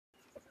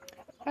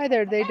Hi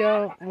there. They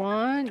don't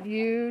want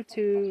you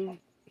to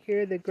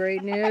hear the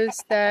great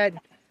news that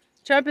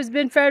Trump has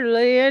been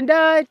federally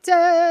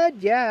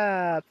indicted.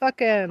 Yeah, fuck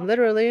him.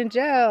 Literally in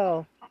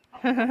jail.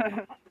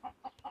 Haha.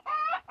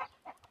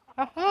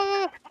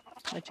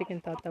 My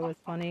chicken thought that was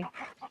funny.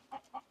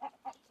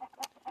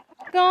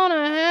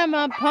 Gonna have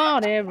my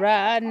party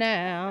right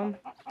now.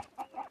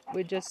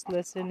 We just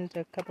listened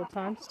a couple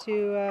times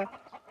to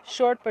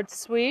Short But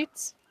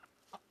Sweet.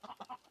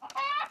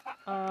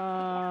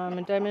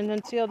 Indictment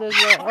Unsealed as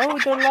well. Oh,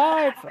 they're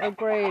live. Oh,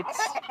 great.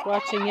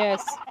 Watching,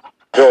 yes.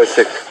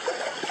 Песик.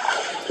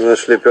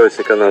 Нашли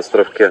песика на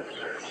островке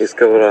из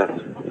ковра.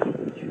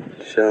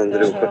 Сейчас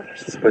Андрюха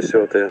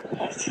спасет ее.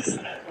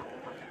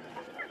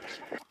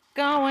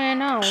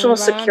 Going on. National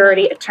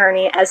security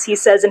attorney, as he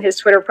says in his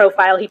Twitter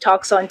profile, he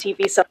talks on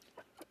TV. So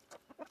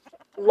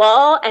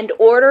law and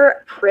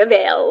order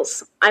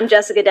prevails. I'm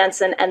Jessica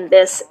Denson, and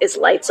this is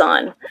Lights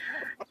On.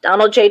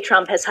 Donald J.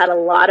 Trump has had a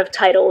lot of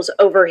titles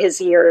over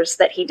his years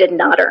that he did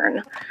not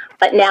earn,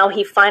 but now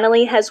he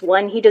finally has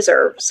one he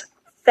deserves: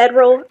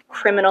 federal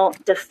criminal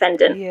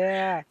defendant.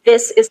 Yeah.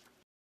 This is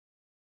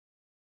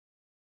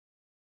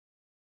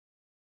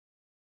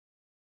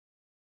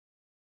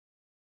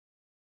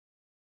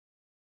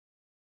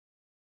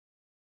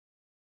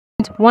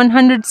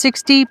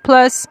 160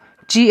 plus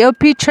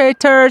GOP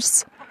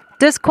traitors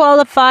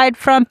disqualified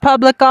from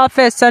public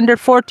office under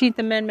 14th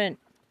Amendment.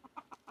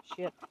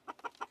 Shit.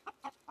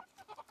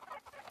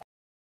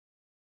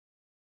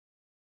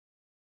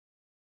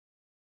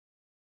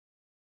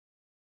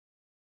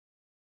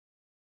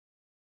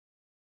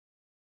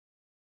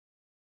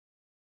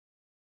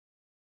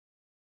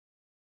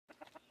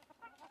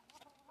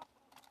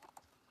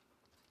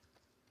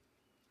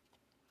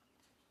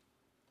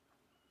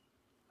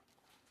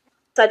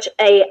 such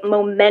a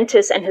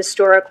momentous and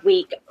historic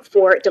week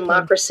for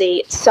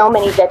democracy. So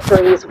many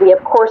victories. We,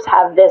 of course,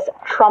 have this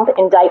Trump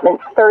indictment,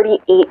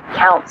 38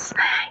 counts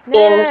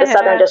in the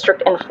Southern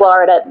District in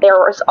Florida. There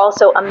was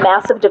also a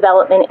massive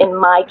development in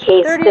my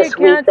case this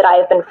week that I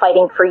have been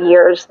fighting for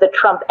years, the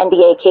Trump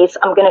NDA case.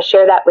 I'm going to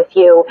share that with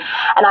you.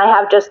 And I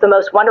have just the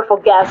most wonderful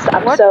guest.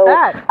 I'm so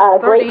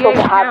grateful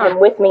to have him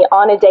with me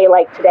on a day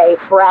like today.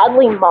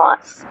 Bradley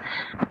Moss,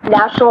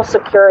 national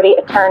security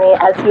attorney.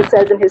 As he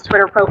says in his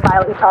Twitter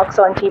profile, he talks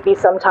on TV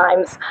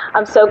sometimes.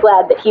 I'm so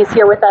glad that he's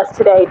here with us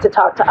today to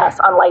talk to us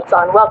on Lights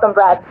On. Welcome,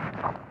 Brad.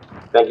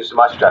 Thank you so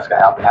much, Jessica.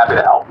 Happy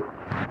to help.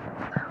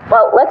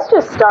 Well, let's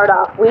just start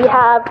off. We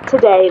have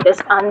today this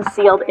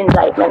unsealed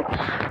indictment,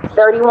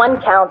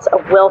 31 counts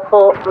of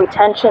willful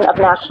retention of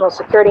national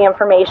security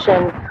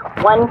information,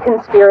 one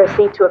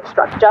conspiracy to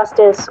obstruct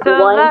justice,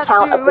 one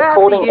count of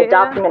withholding a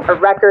document or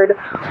record,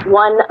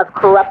 one of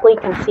corruptly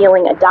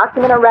concealing a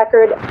document or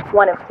record,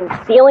 one of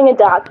concealing a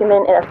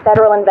document in a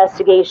federal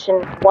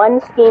investigation,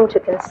 one scheme to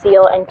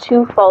conceal, and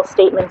two false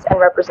statements and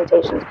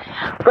representations.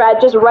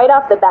 Brad, just right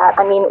off the bat,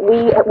 I mean,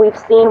 we've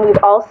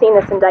all seen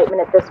this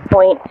indictment at this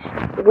point.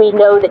 We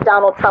know that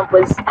Donald Trump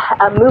was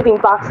moving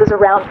boxes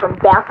around from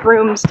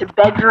bathrooms to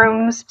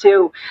bedrooms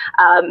to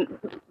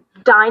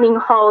dining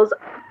halls.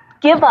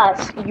 Give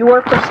us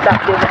your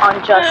perspective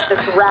on just the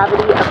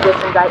gravity of this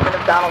indictment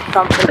of Donald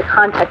Trump in the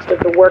context of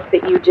the work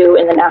that you do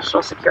in the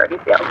national security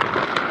field.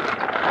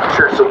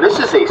 Sure. So this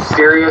is a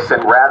serious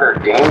and rather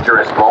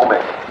dangerous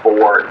moment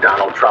for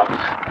Donald Trump.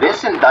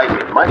 This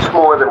indictment, much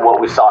more than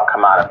what we saw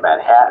come out of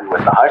Manhattan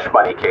with the Hush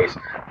Money case,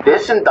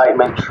 this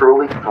indictment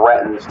truly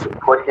threatens to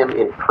put him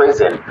in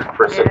prison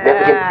for a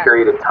significant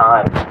period of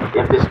time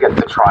if this gets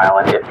to trial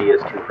and if he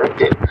is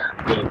convicted.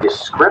 The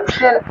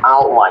description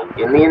outlined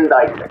in the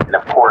indictment, and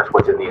of course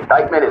what's in the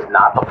indictment is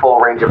not the full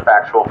range of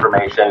factual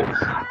information.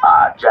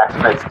 Jack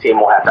Smith's team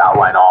will have to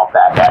outline all of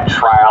that at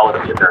trial.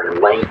 It'll be a very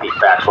lengthy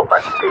factual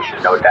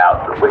presentation, no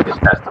doubt, through witness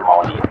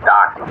testimony and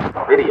documents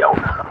and video.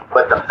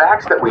 But the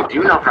facts that we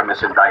do know from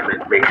this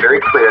indictment make very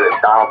clear that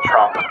Donald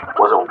Trump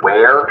was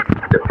aware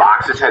that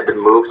boxes had been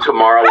moved to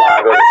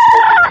Mar-a-Lago that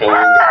still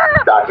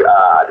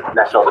contained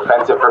national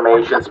defense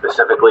information,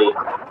 specifically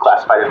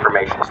classified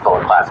information,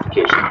 stolen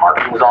classification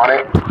markings on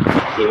it.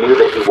 He knew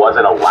that he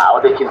wasn't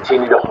allowed to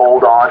continue to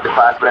hold on to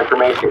classified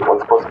information. He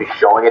wasn't supposed to be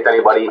showing it to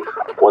anybody,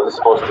 wasn't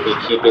supposed to be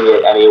keeping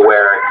it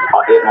anywhere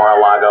at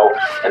Mar-a-Lago,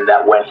 and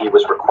that when he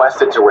was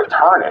requested to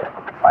return it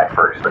by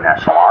first the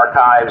National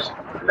Archives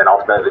and then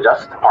ultimately the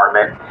Justice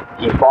Department,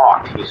 he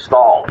balked, he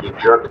stalled, he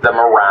jerked them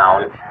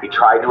around, he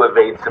tried to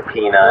evade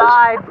subpoenas.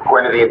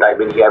 According to the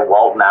indictment, he had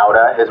Walt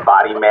Nauta, his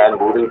body man,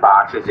 moving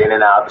boxes in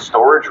and out of the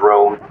storage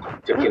room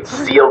to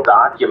conceal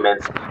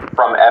documents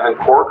from Evan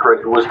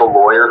Corcoran, who was the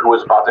lawyer who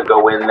was about to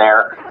go in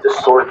there to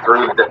sort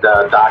through the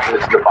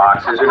documents in the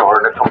boxes in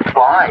order to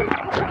comply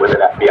with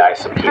an FBI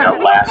subpoena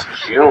last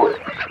June.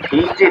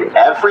 He did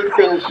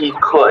everything he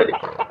could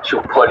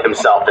to put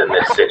himself in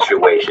this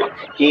situation.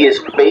 He is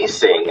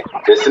facing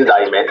this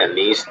indictment and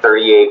these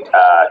 38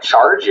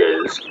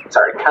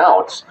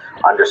 counts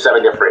under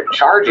 7 different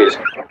charges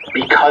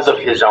because of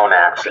his own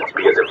actions.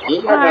 Because if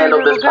he had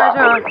handled this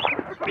properly,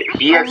 If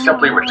he had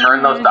simply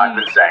returned those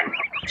documents saying,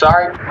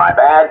 sorry, my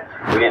bad,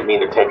 we didn't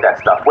mean to take that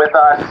stuff with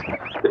us,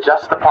 the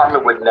Justice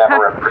Department would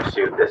never have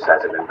pursued this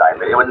as an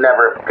indictment. It would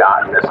never have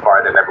gotten this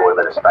far. There never would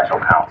have been a special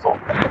counsel.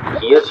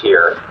 He is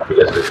here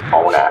because of his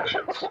own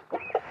actions.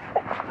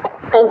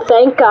 And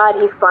thank God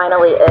he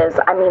finally is.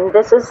 I mean,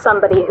 this is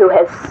somebody who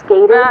has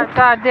skated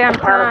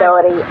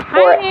accountability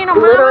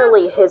for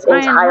literally his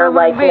entire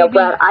life. You know,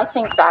 Brad, I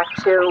think back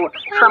to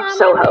Trump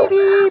Soho.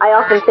 I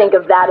often think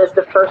of that as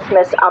the first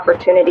missed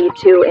opportunity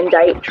to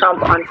indict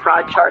Trump on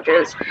fraud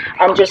charges,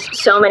 and just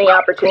so many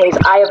opportunities.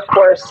 I, of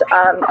course,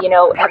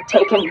 have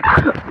taken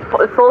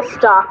full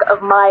stock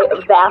of my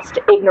vast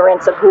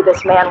ignorance of who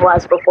this man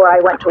was before I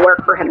went to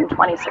work for him in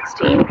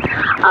 2016.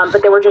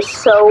 But there were just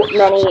so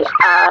many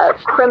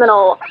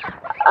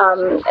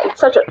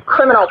such a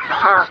criminal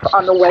path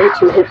on the way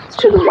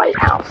to the White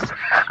House,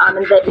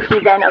 and that he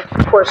then, of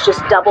course,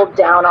 just doubled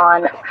down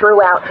on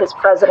throughout his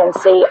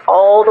presidency,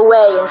 all the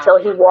way until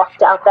he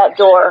walked out that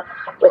door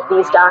with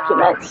these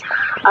documents.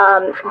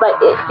 But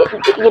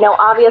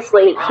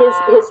obviously,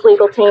 his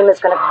legal team is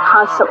going to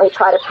constantly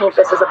try to paint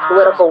this as a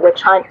political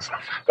witch hunt.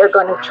 They're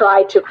going to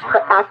try to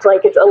act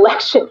like it's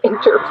election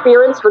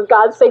interference. For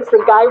God's sakes,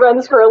 the guy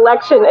runs for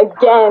election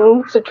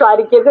again to try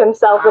to give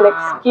himself an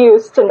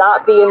excuse to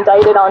not be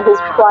indicted on his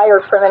prior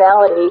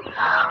criminality.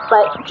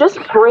 But just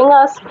bring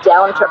us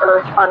down to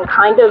earth on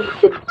kind of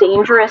the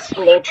dangerous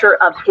nature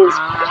of his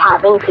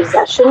having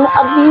possession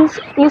of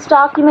these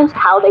documents,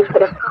 how they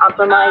could have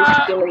compromised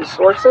human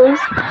sources,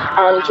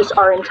 and just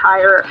our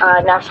entire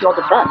national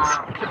defense.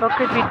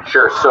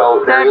 Sure,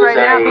 so there is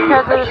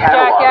a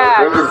catalog,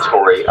 an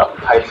inventory of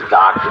types of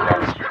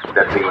documents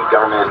that the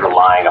government is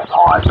relying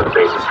upon for the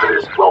basis for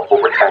this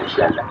willful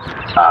retention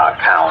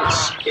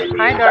counts in the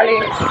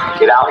indictment.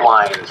 It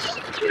outlines,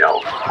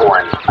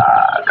 foreign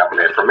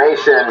government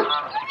information,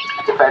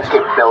 defense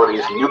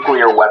capabilities,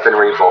 nuclear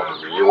weaponry, both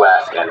in the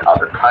U.S. and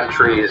other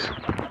countries,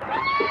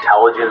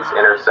 intelligence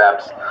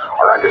intercepts,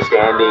 our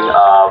understanding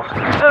of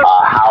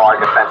how our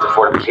defensive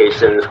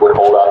fortifications would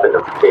hold up in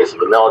the face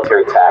of a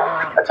military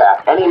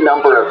attack, any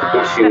number of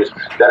issues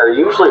that are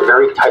usually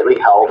very tightly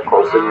held,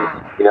 closely,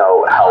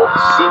 held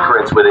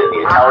secrets within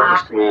the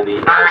intelligence community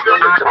and within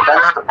the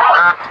Defense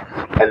Department.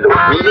 And the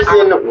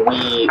reason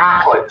we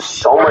put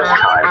so much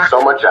time,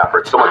 so much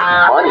effort, so much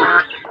money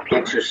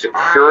into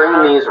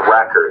securing these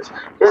records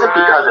isn't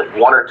because if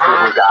one or two of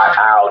them got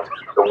out,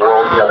 the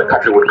world, the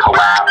country would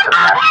collapse and the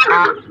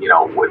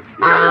country would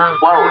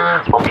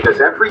implode. But because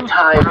every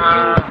time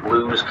you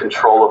lose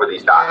control over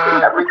these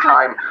documents, every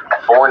time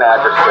a foreign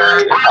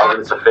adversary, an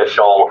intelligence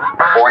official,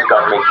 a foreign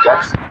government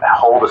gets a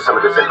hold of some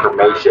of this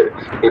information,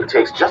 it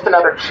takes just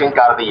another chink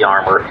out of the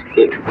armor.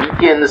 It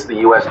weakens the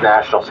U.S.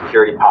 national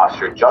security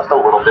posture just a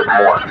little bit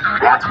more.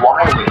 That's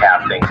why we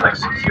have things like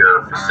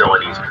secure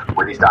facilities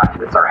where these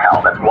documents are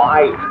held. That's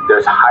why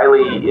there's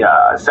highly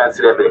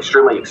sensitive and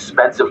extremely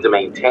expensive to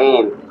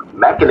maintain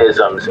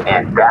mechanisms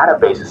and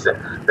databases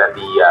that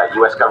the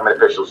U.S. government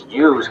officials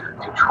use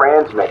to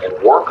transmit and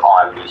work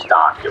on these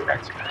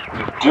documents.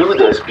 You do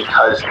this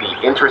because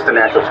the interest in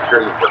national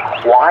security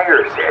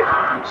requires it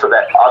so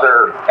that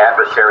other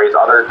adversaries,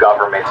 other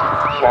governments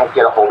can't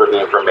get a hold of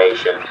the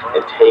information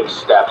and take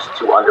steps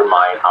to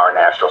undermine our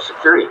national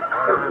security.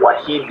 And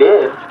what he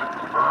did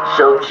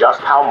showed just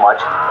how much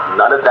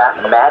none of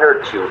that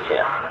mattered to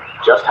him.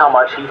 Just how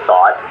much he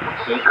thought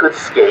he could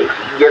skate,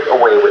 get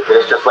away with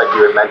this, just like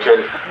you had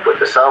mentioned with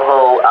the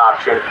Soho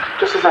option,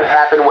 just as it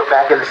happened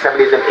back in the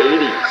 70s and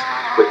 80s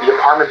with the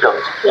apartment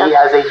buildings. He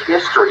has a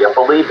history of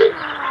believing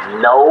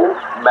no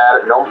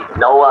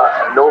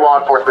law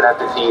enforcement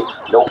entity,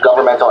 no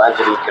governmental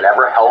entity can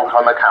ever hold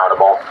him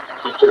accountable.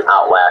 He can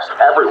outlast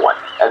everyone.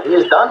 And he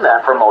has done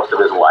that for most of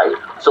his life,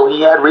 so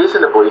he had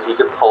reason to believe he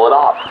could pull it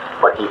off.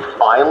 But he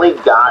finally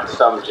got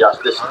some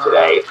justice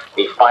today.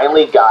 He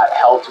finally got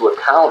held to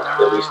account,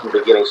 at least in the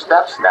beginning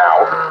steps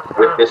now,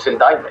 with this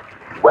indictment.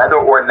 Whether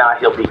or not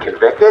he'll be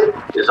convicted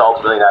is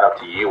ultimately not up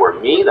to you or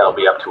me. That'll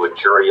be up to a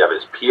jury of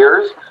his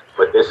peers.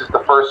 But this is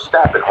the first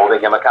step in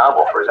holding him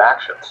accountable for his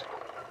actions.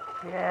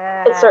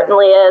 Yeah. It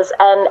certainly is.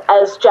 And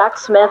as Jack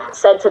Smith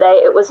said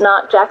today, it was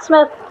not Jack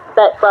Smith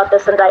that brought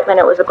this indictment.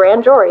 It was a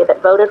grand jury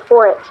that voted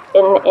for it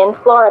in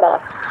Florida.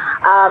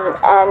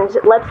 And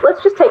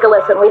let's just take a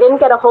listen. We didn't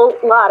get a whole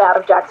lot out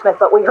of Jack Smith,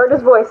 but we heard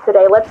his voice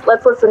today.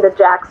 Let's listen to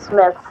Jack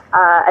Smith's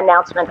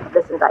announcement of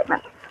this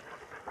indictment.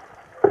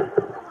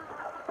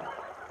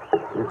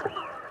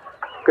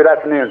 Good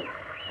afternoon.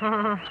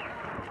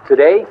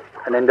 Today,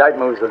 an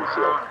indictment was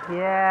unsealed.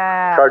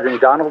 Yeah. Charging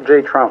Donald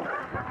J. Trump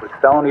with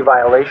felony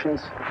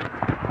violations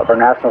of our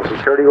national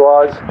security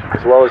laws,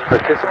 as well as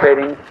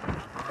participating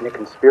in a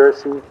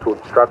conspiracy to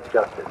obstruct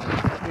justice.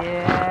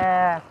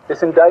 Yeah.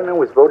 This indictment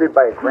was voted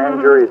by a grand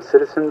jury of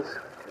citizens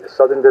in the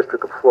Southern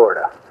District of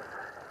Florida.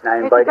 And I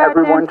invite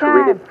everyone to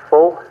read it in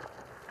full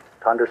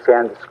to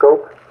understand the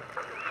scope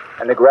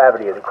and the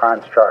gravity of the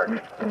crimes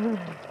charged.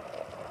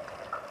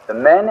 The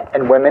men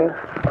and women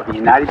of the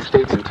United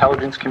States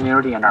intelligence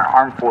community and our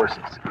armed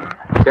forces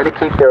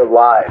dedicate their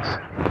lives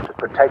to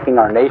protecting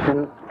our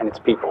nation and its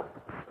people.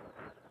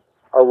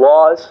 Our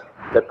laws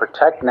that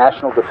protect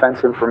national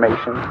defense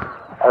information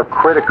are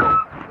critical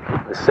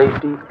to the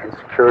safety and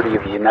security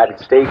of the United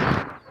States,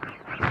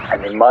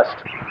 and they must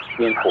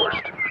be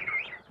enforced.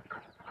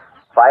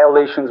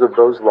 Violations of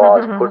those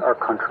laws put our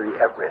country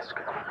at risk.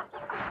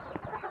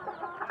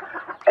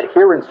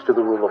 Adherence to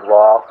the rule of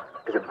law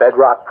is a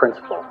bedrock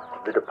principle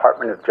of the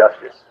Department of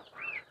Justice,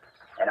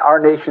 and our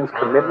nation's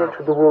commitment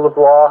to the rule of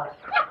law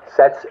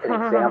sets an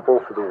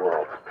example for the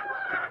world.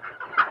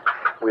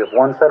 We have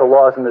one set of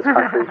laws in this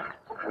country,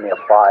 and they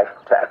apply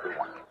to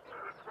everyone.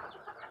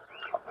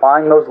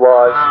 Applying those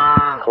laws,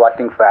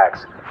 collecting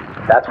facts,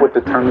 that's what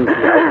determines the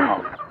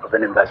outcome of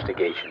an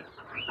investigation.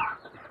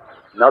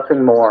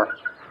 Nothing more,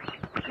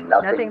 and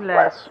nothing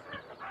less.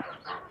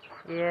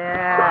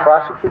 Yeah. The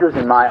prosecutors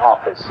in my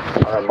office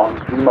are among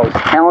the most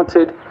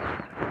talented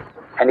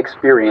and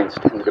experienced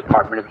in the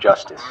Department of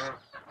Justice.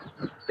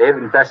 They have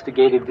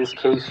investigated this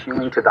case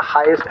hewing to the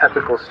highest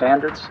ethical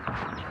standards,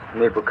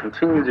 and they will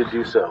continue to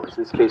do so as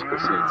this case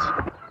proceeds.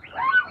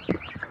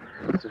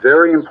 It's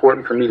very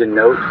important for me to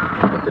note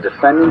that the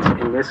defendants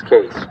in this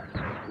case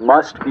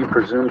must be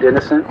presumed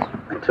innocent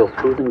until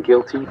proven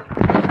guilty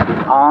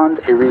beyond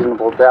a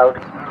reasonable doubt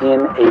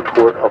in a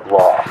court of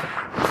law.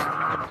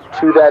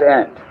 To that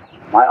end,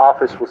 my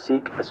office will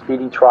seek a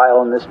speedy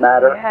trial in this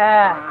matter,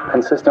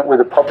 consistent with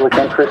the public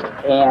interest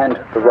and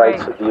the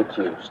rights of the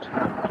accused.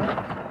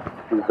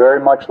 We very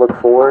much look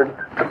forward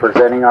to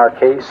presenting our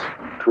case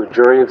to a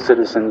jury of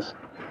citizens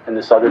in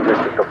the Southern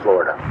District of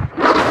Florida.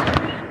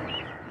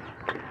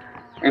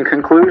 In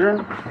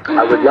conclusion,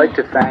 I would like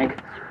to thank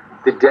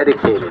the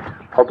dedicated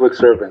public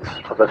servants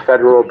of the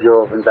Federal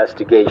Bureau of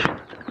Investigation,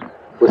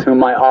 with whom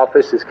my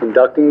office is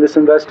conducting this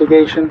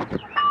investigation,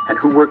 and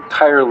who work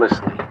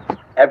tirelessly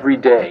every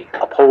day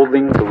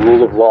upholding the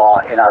rule of law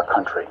in our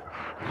country.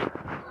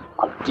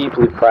 I'm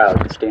deeply proud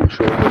to stand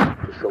shoulder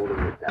to shoulder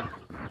with them.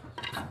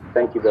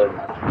 Thank you very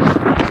much.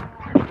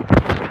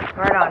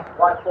 Right on.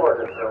 Watch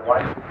Florida, sir.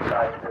 Watch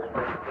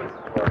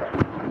Florida.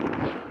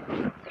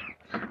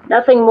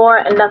 Nothing more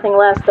and nothing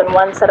less than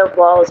one set of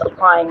laws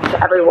applying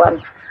to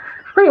everyone.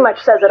 Pretty much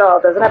says it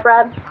all, doesn't it,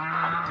 Brad?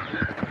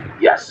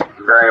 Yes,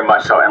 very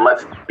much so. And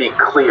let's be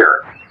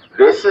clear.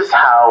 This is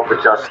how the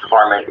Justice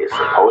Department is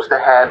supposed to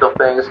handle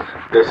things.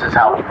 This is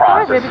how the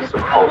process is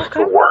supposed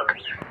to work.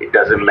 It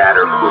doesn't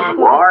matter who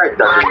you are. It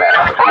doesn't matter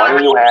how much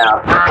money you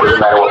have. It doesn't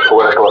matter what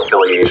political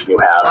affiliation you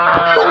have.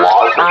 The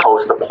law is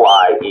supposed to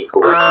apply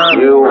equally to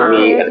you,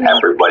 me, and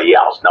everybody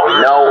else. Now, we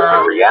know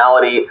in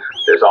reality,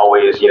 there's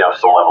always,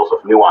 some levels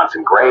of nuance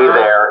and gray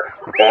there.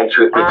 And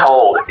truth be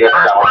told, if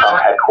Donald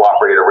Trump had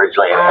cooperated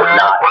originally and had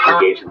not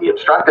engaged in the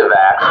obstructive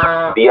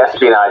acts, the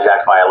Espionage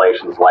Act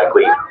violations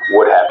likely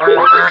would have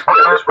been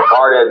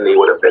disregarded, and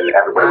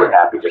everybody would be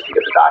happy just to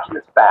get the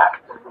documents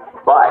back.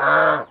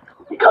 But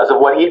because of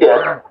what he did,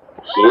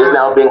 he is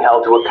now being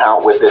held to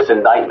account with this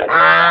indictment.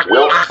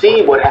 We'll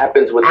see what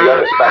happens with the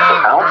other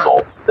special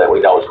counsel that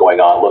we know is going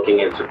on looking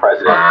into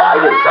President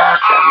Biden's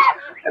actions,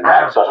 and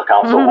that special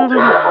counsel will take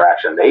whatever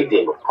action they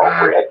deem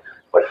appropriate.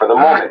 But for the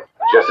moment,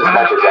 just as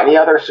much as any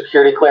other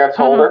security clearance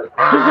holder,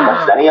 just as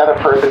much as any other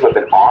person who has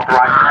been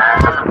authorized to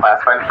access the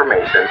classified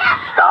information,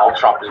 Donald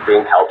Trump is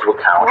being held to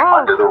account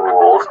under the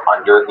rules,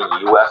 under the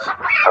U.S.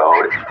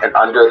 Code, and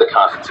under the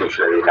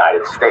Constitution of the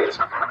United States.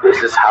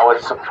 This is how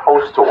it's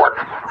supposed to work.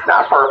 It's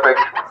not perfect,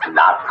 it's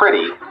not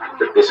pretty,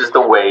 but this is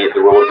the way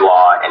the rule of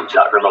law and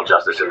criminal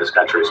justice in this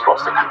country is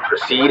supposed to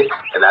proceed,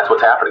 and that's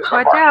what's happening so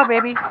far. Watch out,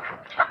 baby.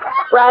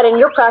 Brad, in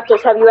your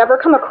practice, have you ever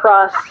come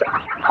across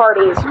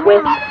parties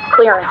with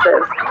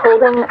clearances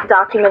holding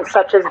documents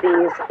such as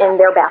these in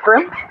their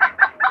bathroom?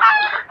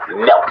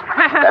 No.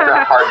 That's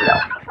a hard no.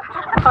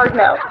 Hard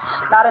no.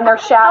 Not in their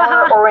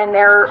shower or in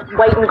their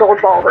white and gold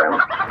ballroom.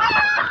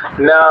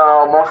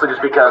 No, mostly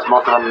just because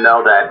most of them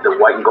know that the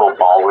white and gold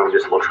ballroom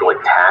just looks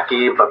really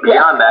tacky, but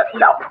beyond that,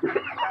 no.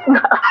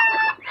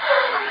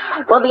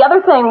 Well,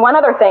 one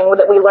other thing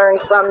that we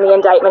learned from the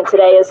indictment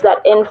today is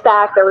that, in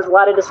fact, there was a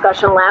lot of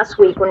discussion last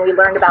week when we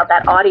learned about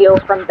that audio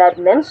from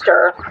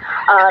Bedminster,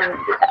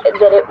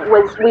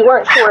 that we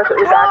weren't sure if it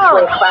was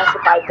actually a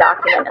classified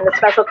document. And the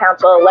special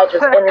counsel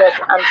alleges in this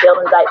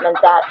unsealed indictment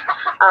that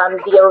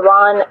the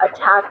Iran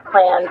attack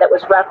plan that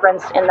was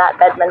referenced in that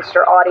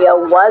Bedminster audio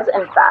was,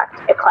 in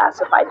fact, a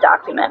classified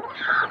document.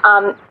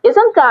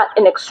 Isn't that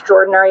an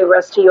extraordinary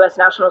risk to U.S.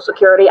 national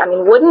security? I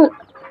mean, wouldn't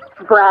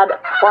Brad,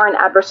 foreign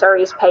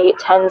adversaries pay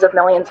tens of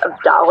millions of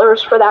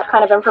dollars for that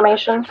kind of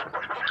information?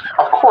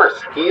 Of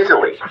course,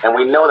 easily. And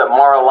we know that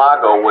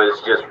Mar-a-Lago was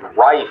just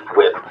rife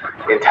with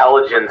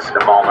intelligence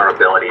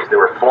vulnerabilities. There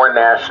were foreign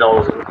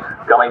nationals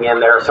going in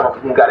there. Some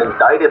of them got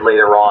indicted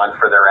later on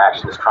for their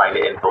actions trying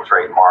to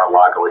infiltrate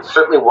Mar-a-Lago. It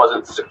certainly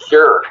wasn't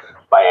secure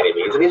by any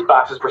means. And these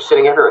boxes were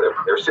sitting everywhere.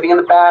 They're sitting in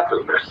the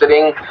bathroom. They're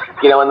sitting,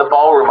 in the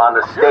ballroom on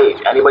the stage.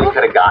 Anybody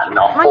could have gotten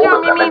a hold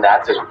of them, and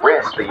that's a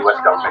risk the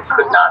U.S. government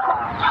could not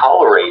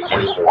tolerate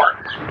anymore.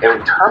 And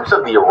in terms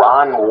of the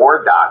Iran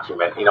war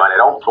document, and I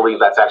don't believe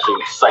that's actually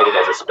cited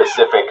as a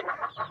specific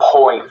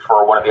point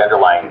for one of the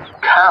underlying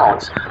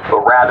counts,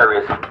 but rather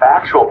is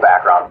factual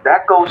background.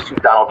 That goes to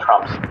Donald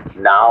Trump's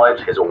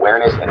knowledge, his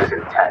awareness, and his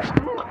intent.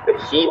 That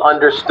he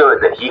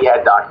understood that he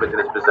had documents in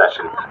his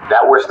possession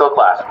that were still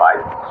classified.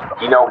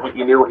 He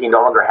knew he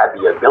no longer had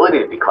the ability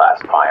to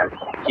declassify them.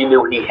 He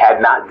knew he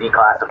had not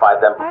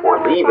declassified them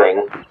before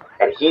leaving,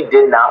 and he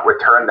did not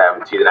return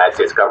them to the United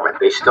States government.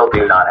 They still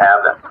do not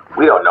have them.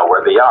 We don't know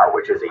where they are,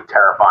 which is a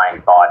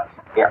terrifying thought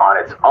on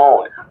its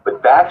own.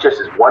 But that just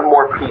is one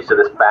more piece of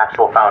this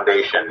factual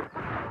foundation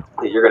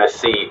that you're going to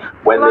see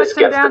when this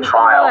gets to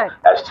trial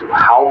as to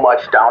how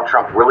much Donald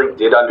Trump really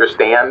did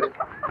understand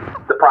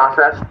the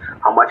process,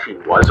 how much he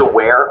was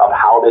aware of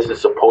how this is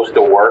supposed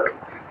to work,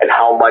 and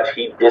how much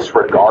he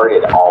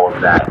disregarded all of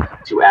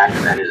that to act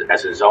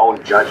as his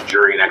own judge,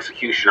 jury, and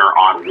executioner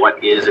on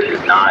what is and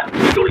is not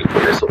legally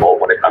permissible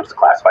when it comes to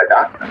classified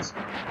documents.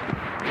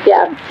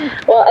 Yeah.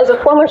 Well, as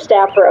a former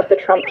staffer of the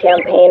Trump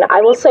campaign, I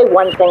will say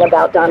one thing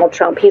about Donald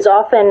Trump. He's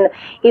often,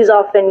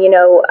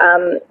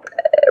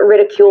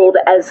 ridiculed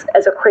as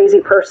a crazy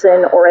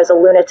person or as a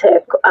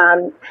lunatic.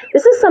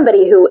 This is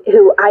somebody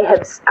who I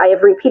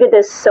have repeated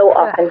this so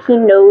often. He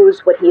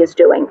knows what he is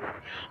doing.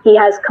 He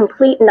has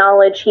complete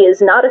knowledge. He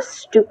is not a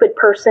stupid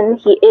person.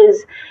 He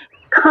is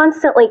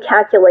constantly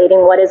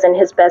calculating what is in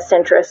his best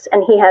interest,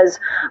 and he has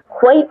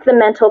quite the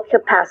mental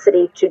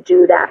capacity to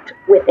do that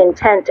with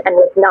intent and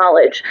with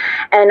knowledge.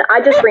 And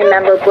I just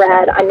remember,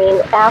 Brad,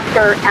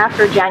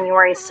 after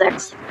January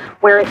 6th,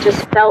 where it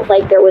just felt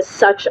like there was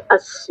such a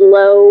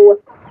slow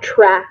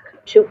track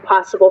to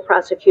possible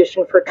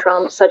prosecution for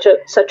Trump, such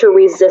a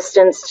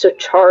resistance to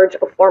charge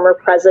a former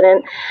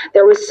president.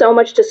 There was so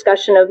much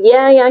discussion of,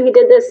 he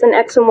did this in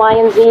X and Y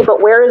and Z,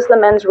 but where is the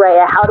mens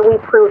rea? How do we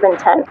prove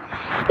intent?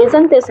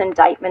 Isn't this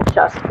indictment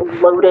just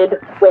loaded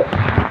with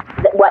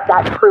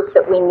that proof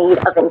that we need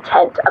of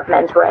intent of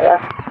mens rea?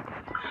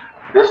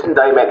 This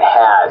indictment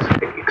has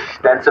an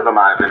extensive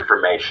amount of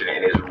information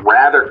and is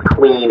rather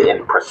clean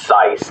and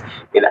precise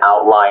in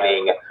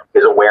outlining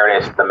his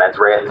awareness, the mens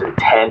rea, his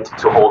intent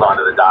to hold on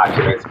to the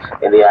documents,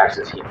 and the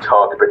actions he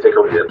took,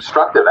 particularly the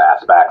obstructive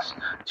aspects,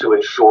 to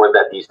ensure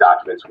that these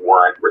documents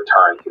weren't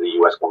returned to the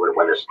U.S. government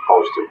when they're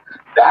supposed to.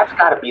 That's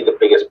got to be the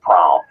biggest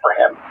problem for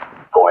him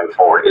going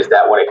forward, is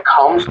that when it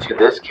comes to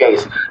this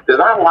case, there's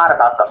not a lot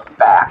about the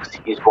facts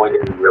he's going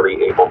to be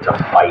really able to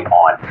fight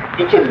on.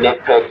 He can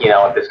nitpick,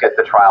 if this gets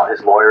to trial,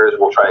 his lawyers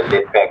will try to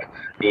nitpick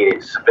the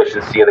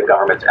sufficiency of the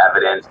government's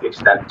evidence, the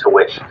extent to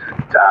which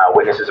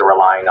witnesses are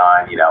relying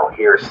on,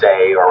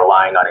 hearsay or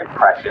relying on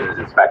impressions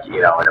and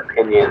and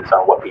opinions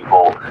on what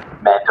people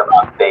meant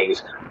about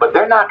things. But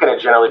they're not going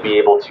to generally be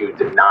able to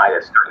deny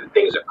that certain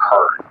things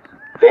occurred.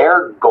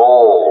 Their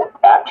goal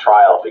at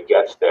trial, if it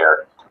gets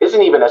there,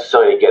 isn't even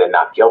necessarily to get a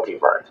not guilty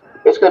verdict.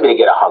 It's going to be to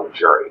get a hung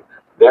jury.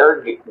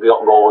 Their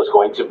goal is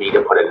going to be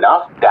to put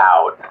enough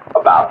doubt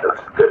about the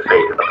good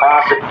faith of the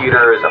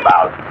prosecutors,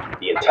 about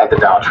the intent of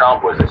Donald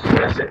Trump was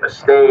innocent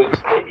mistakes,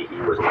 maybe he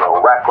was a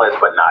little reckless,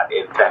 but not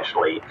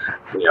intentionally,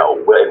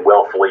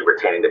 willfully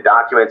retaining the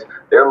documents.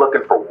 They're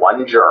looking for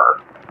one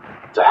juror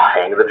to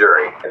hang the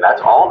jury, and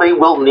that's all they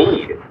will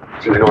need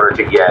in order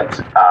to get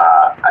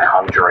a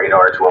hung jury, in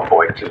order to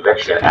avoid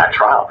conviction at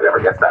trial, if it ever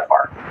gets that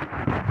far.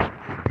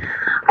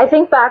 I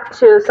think back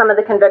to some of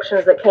the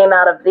convictions that came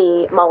out of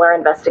the Mueller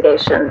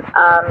investigation,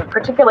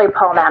 particularly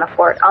Paul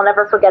Manafort. I'll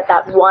never forget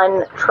that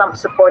one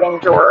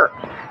Trump-supporting juror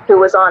who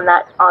was on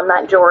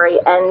that jury,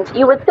 and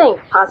you would think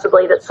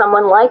possibly that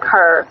someone like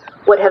her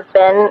would have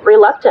been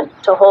reluctant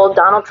to hold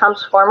Donald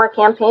Trump's former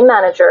campaign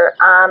manager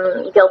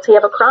guilty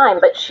of a crime,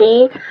 but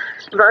she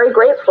very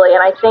gratefully,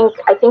 and I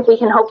think we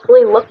can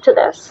hopefully look to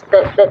this,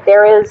 that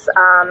there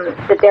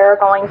are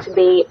going to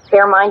be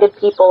fair-minded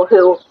people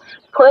who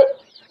put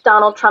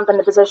Donald Trump in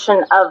the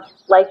position of,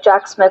 like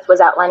Jack Smith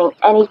was outlining,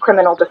 any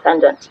criminal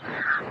defendant,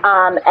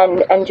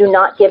 and do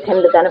not give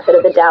him the benefit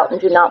of the doubt and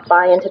do not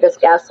buy into this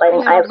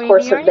gaslighting. I, of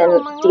course, have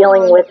been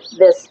dealing with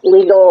this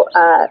legal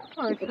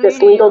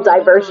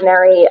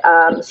diversionary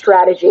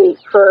strategy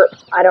for,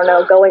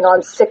 going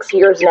on 6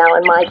 years now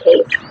in my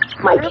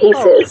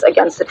cases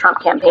against the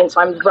Trump campaign,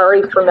 so I'm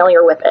very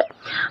familiar with it.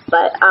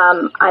 But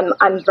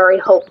I'm very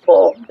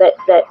hopeful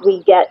that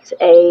we get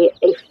a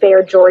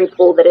fair jury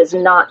pool that is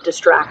not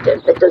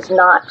distracted, that does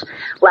not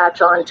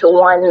latch on to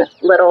one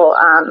little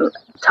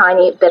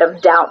tiny bit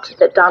of doubt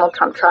that Donald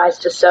Trump tries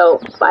to sow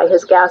by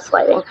his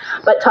gaslighting.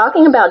 But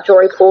talking about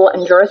jury pool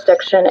and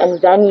jurisdiction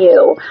and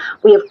venue,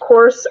 we of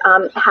course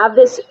have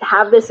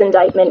this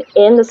indictment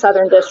in the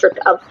Southern District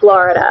of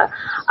Florida.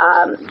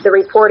 The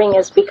reporting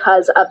is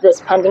because of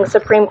this pending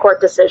Supreme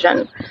Court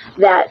decision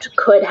that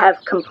could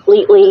have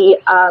completely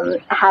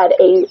had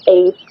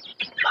a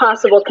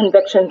possible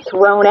conviction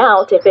thrown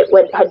out if it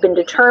had been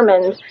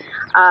determined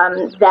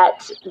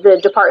that the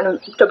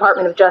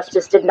Department of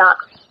Justice did not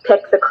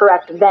pick the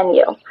correct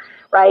venue,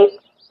 right?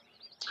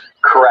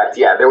 Correct,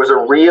 yeah. There was a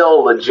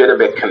real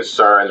legitimate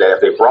concern that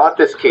if they brought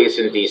this case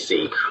in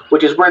D.C.,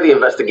 which is where the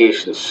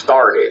investigation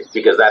started,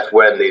 because that's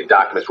when the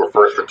documents were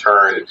first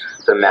returned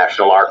to the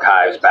National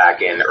Archives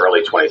back in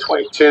early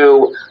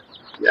 2022,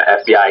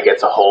 the FBI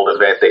gets a hold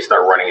of it, they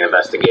start running an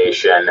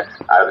investigation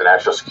out of the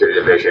National Security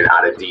Division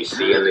out of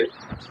D.C., and the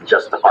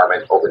Justice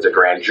Department opens a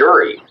grand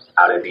jury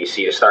out in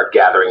D.C. to start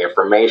gathering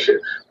information.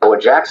 But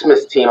when Jack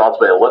Smith's team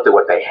ultimately looked at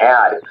what they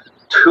had,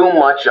 too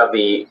much of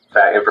the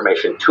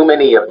information, too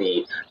many of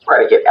the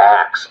predicate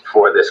acts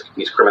for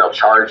these criminal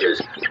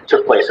charges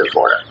took place in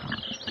Florida.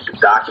 The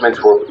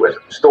documents were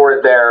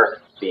stored there.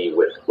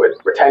 With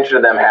retention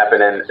of them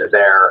happening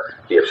there,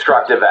 the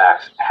obstructive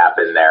acts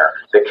happened there.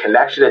 The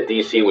connection to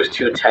D.C. was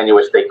too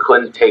tenuous. They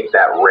couldn't take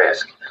that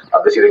risk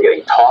of this either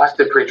getting tossed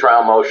in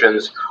pretrial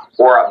motions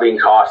or being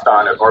tossed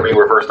on or being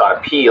reversed on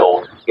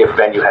appeal if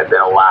venue had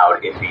been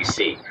allowed in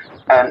D.C.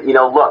 And,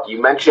 look,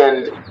 you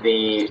mentioned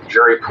the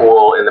jury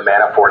pool in the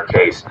Manafort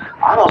case.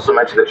 I'll also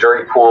mention the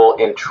jury pool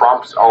in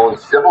Trump's own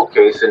civil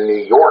case in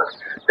New York.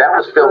 That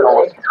was filled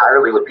almost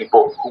entirely with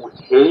people who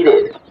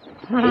hated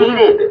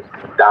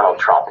Donald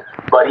Trump.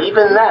 But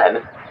even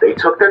then, they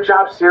took their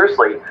job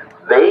seriously.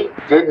 They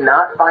did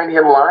not find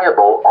him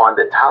liable on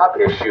the top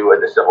issue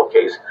in the civil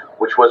case,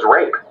 which was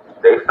rape.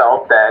 They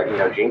felt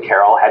that, Jean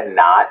Carroll had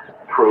not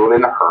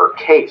proven her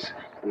case.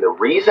 And the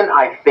reason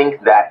I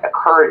think that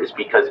occurred is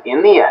because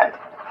in the end,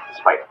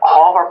 despite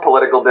all of our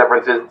political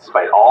differences,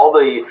 despite all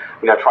the,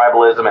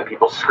 tribalism and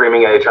people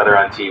screaming at each other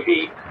on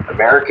TV,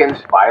 Americans,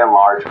 by and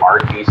large, are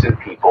decent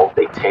people.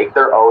 They take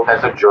their oath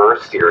as a juror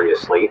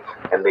seriously,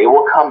 and they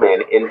will come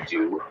in and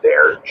do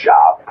their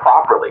job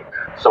properly.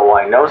 So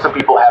I know some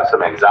people have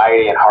some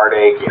anxiety and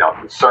heartache,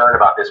 concern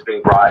about this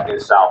being brought in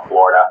South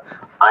Florida.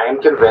 I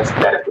am convinced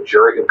that if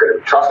you're going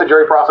to trust the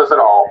jury process at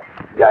all,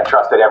 you got to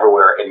trust it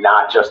everywhere and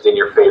not just in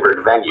your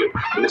favorite venue.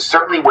 And it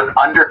certainly would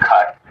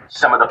undercut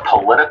some of the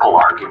political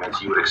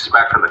arguments you would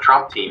expect from the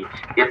Trump team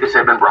if this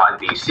had been brought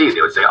in D.C.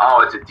 They would say,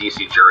 oh, it's a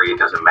D.C. jury, it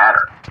doesn't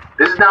matter.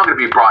 This is now going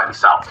to be brought in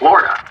South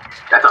Florida.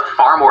 That's a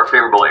far more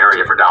favorable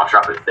area for Donald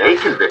Trump. If they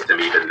convict him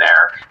even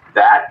there,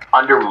 that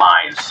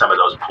undermines some of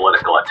those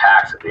political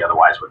attacks that they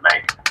otherwise would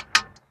make.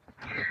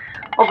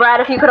 Well, Brad,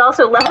 if you could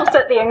also level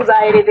set the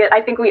anxiety that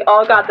I think we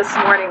all got this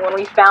morning when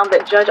we found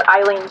that Judge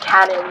Eileen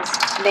Cannon's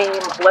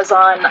name was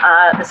on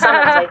the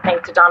summons, I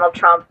think, to Donald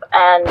Trump,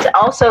 and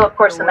also, of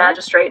course, the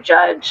magistrate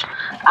judge,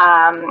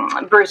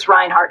 Bruce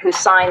Reinhart, who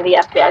signed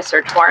the FBI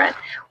search warrant.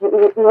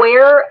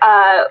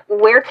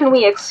 Where can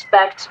we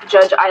expect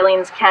Judge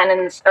Eileen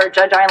Cannon's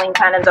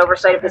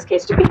oversight of this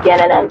case to begin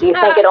and end? Do you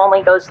think it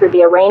only goes through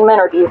the arraignment,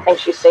 or do you think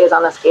she stays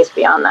on this case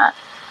beyond that?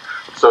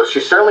 So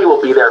she certainly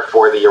will be there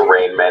for the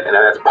arraignment, and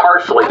that's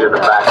partially due to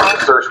the fact that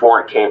the search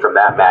warrant came from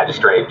that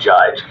magistrate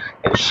judge,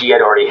 and she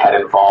had already had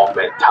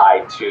involvement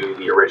tied to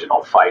the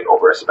original fight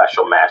over a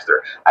special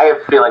master. I have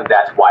a feeling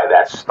that's why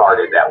that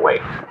started that way.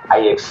 I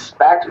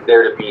expect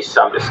there to be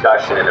some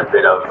discussion and a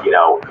bit of,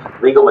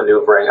 legal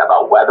maneuvering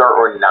about whether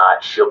or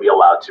not she'll be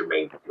allowed to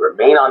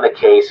remain on the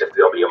case, if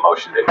there'll be a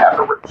motion to have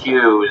her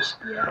recuse,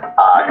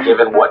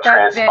 given what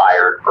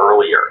transpired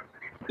earlier.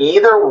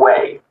 Either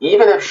way,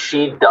 even if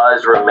she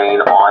does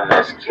remain on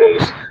this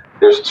case,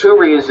 there's two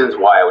reasons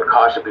why I would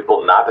caution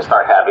people not to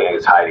start having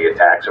anxiety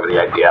attacks over the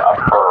idea of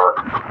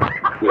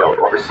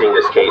her, overseeing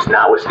this case,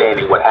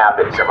 notwithstanding what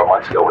happened several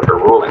months ago with her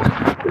rulings,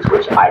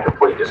 which I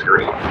completely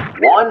disagree.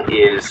 One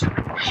is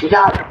she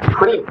got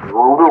pretty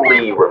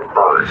brutally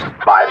reversed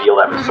by the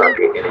 11th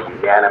Circuit in a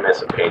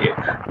unanimous opinion.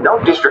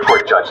 No district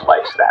court judge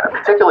likes that, and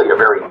particularly a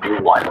very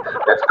new one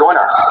that's going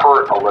to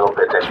hurt a little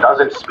bit, that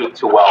doesn't speak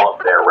too well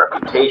of their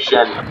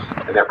reputation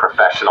and their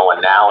professional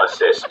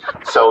analysis.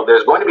 So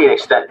there's going to be an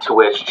extent to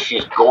which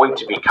she's going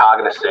to be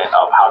cognizant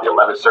of how the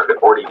 11th Circuit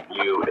already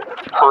viewed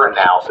her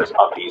analysis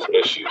of these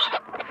issues.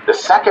 The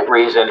second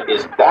reason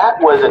is that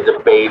was a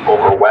debate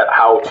over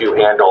how to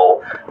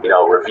handle,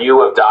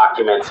 review of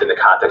documents in the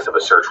context of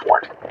a search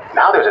warrant.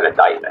 Now there's an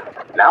indictment.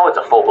 Now it's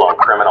a full-blown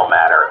criminal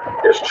matter.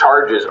 There's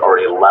charges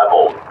already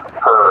leveled.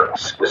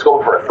 The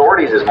scope of her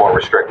authorities is more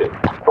restricted,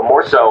 but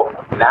more so,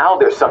 now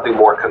there's something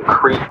more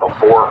concrete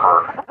before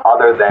her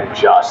other than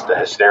just the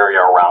hysteria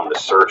around the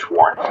search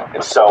warrant.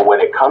 And so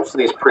when it comes to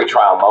these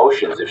pretrial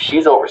motions, if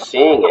she's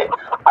overseeing it,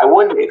 I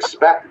wouldn't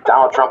expect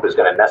Donald Trump is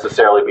going to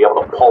necessarily be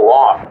able to pull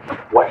off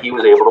what he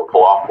was able to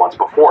pull off once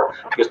before,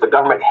 because the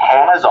government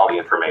has all the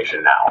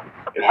information now.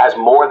 It has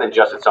more than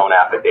just its own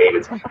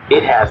affidavits.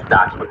 It has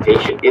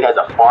documentation. It has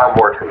a far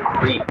more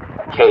concrete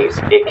case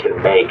it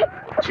can make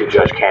to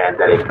Judge Cannon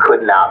that it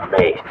could not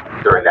make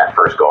during that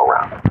first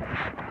go-around.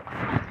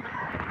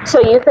 So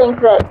you think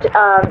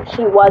that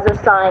she was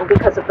assigned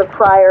because of the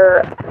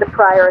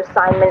prior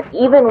assignment,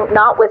 even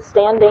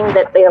notwithstanding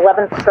that the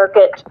 11th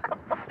Circuit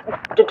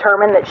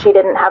determined that she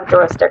didn't have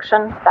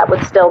jurisdiction, that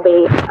would still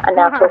be a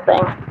natural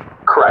thing?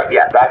 Correct,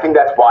 yeah. I think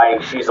that's why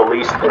she's at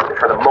least,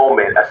 for the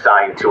moment,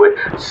 assigned to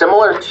it.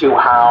 Similar to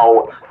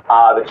how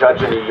the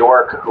judge in New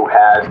York who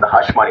has the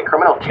hush money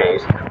criminal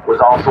case was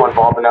also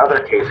involved in another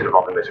case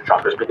involving Mr.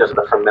 Trump, just because of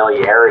the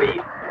familiarity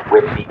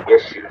with the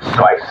issues.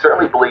 So I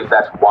certainly believe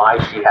that's why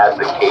she has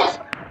the case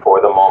for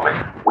the moment.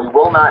 We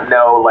will not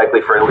know,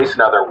 likely for at least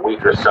another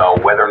week or so,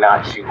 whether or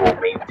not she will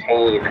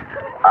maintain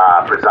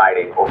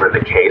presiding over the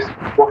case.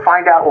 We'll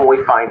find out when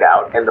we find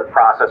out, and the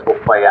process will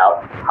play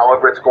out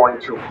however it's going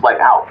to play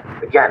out.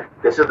 Again,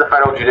 this is the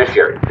federal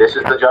judiciary. This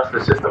is the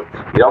justice system.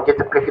 You don't get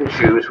to pick and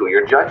choose who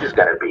your judge is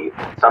going to be.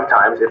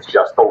 Sometimes it's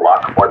just the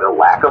luck or the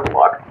lack of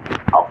luck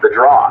of the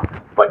draw.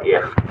 But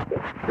if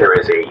there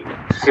is a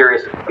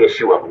serious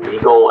issue of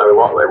legal or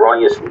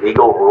erroneous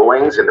legal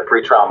rulings in the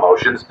pretrial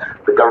motions,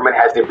 the government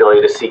has the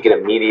ability to seek an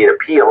immediate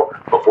appeal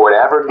before it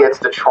ever gets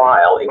to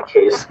trial in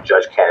case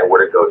Judge Cannon were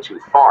to go too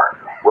far.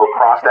 We'll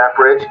cross that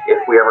bridge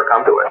if we ever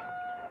come to it.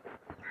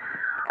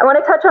 I want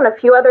to touch on a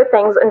few other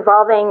things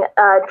involving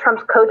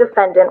Trump's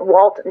co-defendant,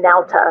 Walt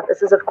Nauta.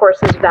 This is, of course,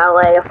 his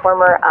valet, a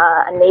former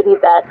Navy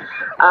vet,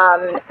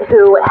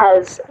 who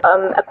has,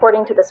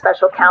 according to the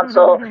special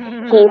counsel,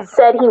 he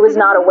said he was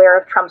not aware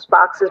of Trump's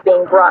boxes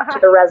being brought to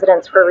the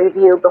residence for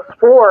review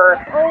before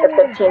the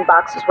 15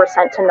 boxes were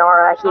sent to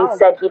NARA. He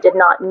said he did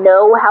not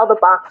know how the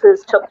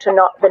boxes took to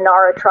the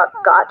NARA truck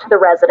got to the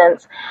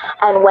residence.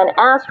 And when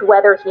asked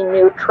whether he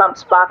knew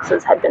Trump's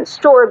boxes had been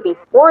stored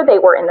before they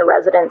were in the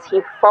residence,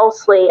 he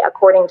falsely,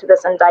 according to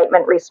this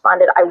indictment,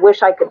 responded, "I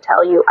wish I could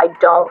tell you. I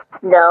don't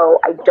know.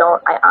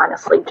 I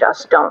honestly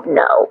just don't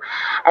know."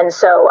 And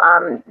so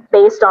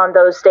based on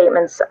those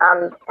statements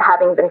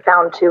having been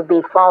found to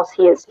be false,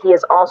 he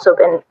has also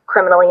been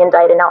criminally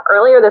indicted. Now,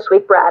 earlier this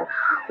week, Brad,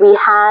 we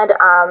had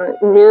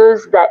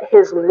news that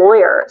his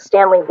lawyer,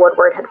 Stanley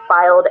Woodward, had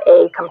filed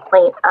a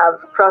complaint of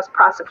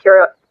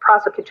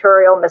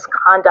prosecutorial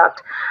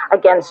misconduct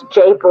against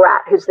Jay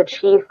Bratt, who's the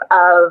chief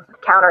of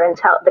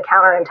the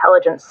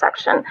counterintelligence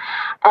section.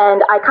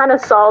 And I kind of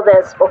saw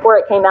this before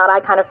it came out. I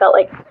kind of felt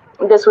like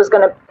this was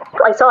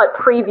I saw it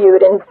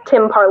previewed in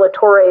Tim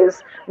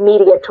Parlatore's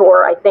media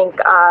tour, I think,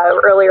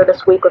 earlier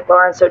this week with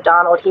Lawrence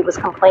O'Donnell. He was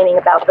complaining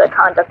about the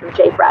conduct of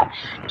Jay Bratt.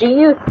 Do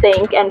you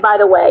think, and by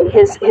the way,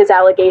 his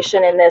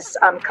allegation in this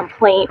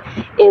complaint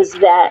is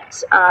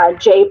that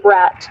Jay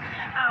Bratt,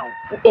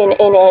 in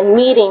a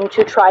meeting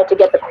to try to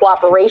get the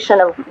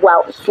cooperation of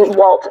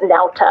Walt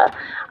Nauta,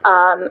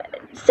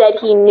 said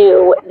he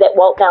knew that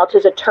Walt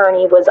Nauta's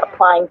attorney was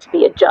applying to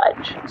be a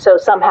judge. So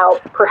somehow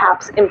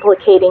perhaps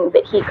implicating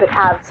that he could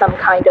have some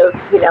kind of,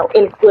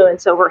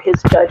 influence over his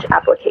judge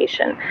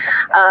application.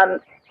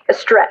 A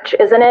stretch,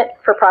 isn't it,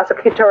 for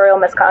prosecutorial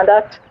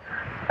misconduct?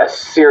 A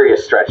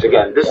serious stretch.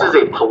 Again, this is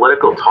a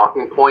political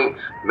talking point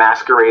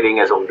masquerading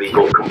as a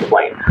legal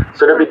complaint.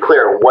 So to be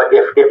clear,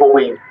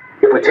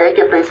 if we take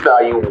at face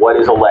value what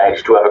is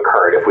alleged to have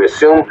occurred, if we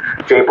assume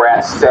Jay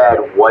Bratt said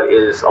what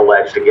is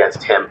alleged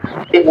against him,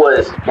 it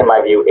was, in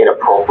my view,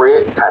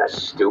 inappropriate, kind of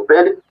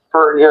stupid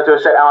for, to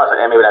say,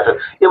 maybe not.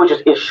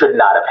 It should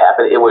not have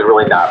happened. It was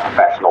really not a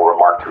professional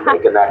remark to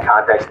make in that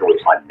context. It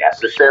was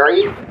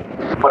unnecessary.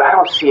 But I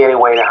don't see any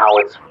way to how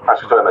it's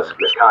prosecutorial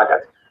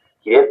misconduct.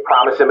 He didn't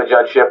promise him a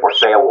judgeship or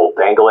say, we'll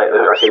dangle it,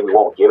 or say we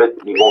won't give it,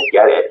 we won't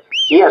get it.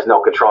 He has no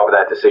control over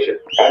that decision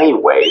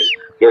anyways.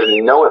 He has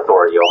no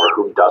authority over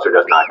who does or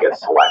does not get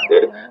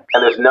selected.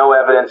 And there's no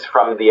evidence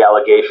from the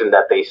allegation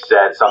that they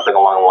said something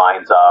along the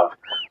lines of,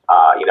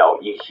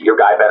 your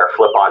guy better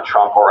flip on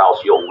Trump or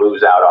else you'll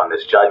lose out on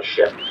this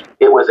judgeship.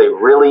 It was a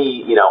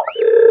really, it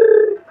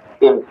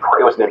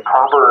was an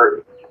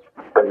improper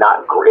but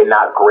not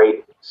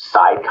great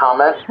side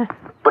comment.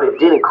 But it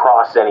didn't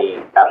cross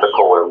any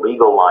ethical or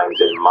legal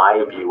lines in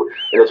my view.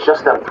 And it's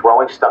just them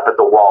throwing stuff at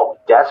the wall,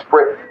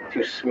 desperate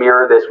to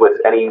smear this with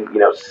any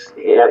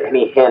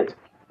hint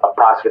of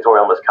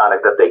prosecutorial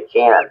misconduct that they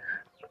can.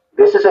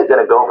 This isn't going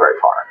to go very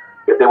far.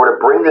 If they were to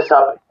bring this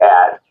up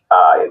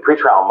in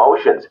pretrial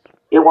motions,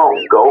 it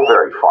won't go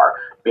very far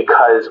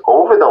because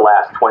over the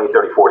last 20,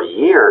 30, 40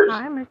 years,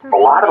 a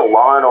lot of the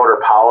law and order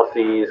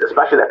policies,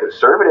 especially that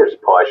conservatives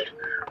pushed,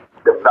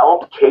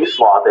 developed case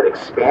law that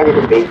expanded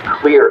and made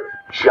clear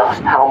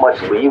just how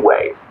much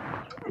leeway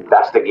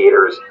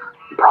investigators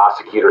and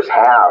prosecutors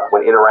have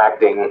when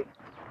interacting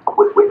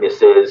with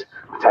witnesses,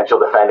 potential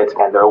defendants,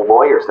 and their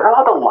lawyers. They're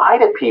allowed to lie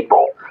to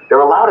people. They're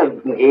allowed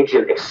to engage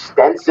in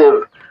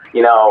extensive,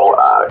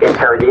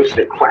 interrogation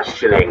and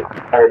questioning,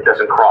 and it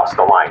doesn't cross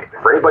the line.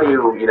 For anybody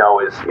who,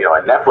 is,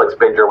 a Netflix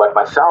binger like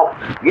myself,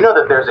 you know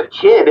that there's a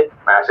kid,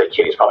 when I say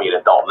kid, he's probably an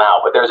adult now,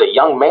 but there's a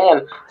young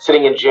man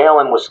sitting in jail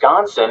in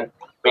Wisconsin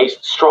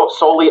based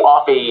solely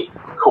off a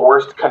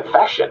coerced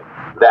confession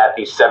that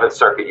the Seventh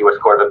Circuit U.S.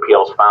 Court of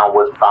Appeals found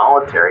was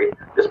voluntary,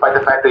 despite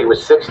the fact that he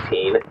was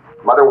 16,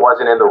 mother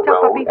wasn't in the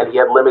room, and he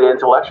had limited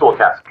intellectual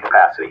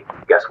capacity.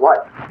 Guess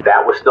what?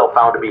 That was still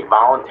found to be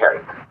voluntary.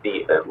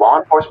 The law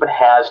enforcement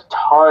has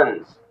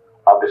tons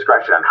of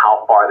discretion on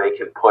how far they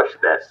can push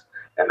this,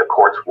 and the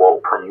courts will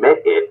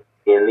permit it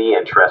in the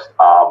interest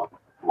of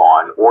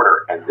law and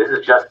order. And this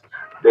is just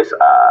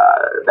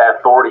that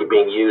authority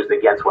being used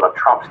against one of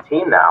Trump's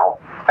team now,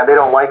 and they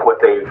don't like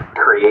what they've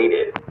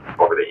created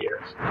over the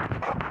years.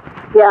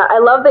 Yeah, I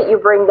love that you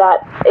bring that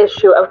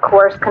issue of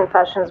coerced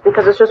confessions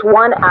because it's just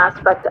one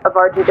aspect of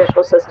our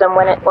judicial system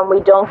when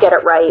we don't get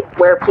it right,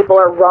 where people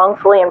are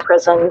wrongfully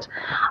imprisoned.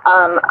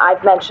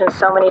 I've mentioned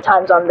so many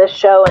times on this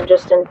show and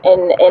just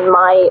in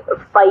my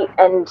fight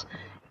and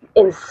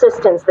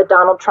insistence that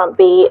Donald Trump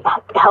be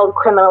held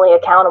criminally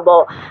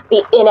accountable,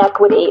 the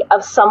inequity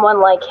of someone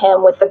like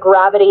him with the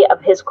gravity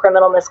of his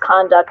criminal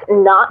misconduct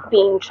not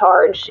being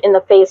charged in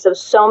the face of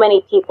so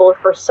many people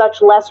for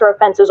such lesser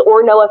offenses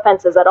or no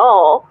offenses at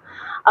all,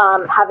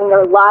 having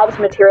their lives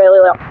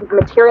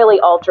materially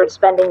altered,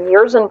 spending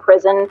years in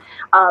prison,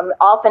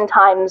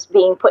 oftentimes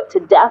being put to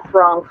death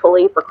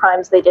wrongfully for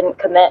crimes they didn't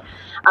commit.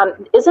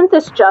 Isn't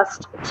this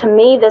just, to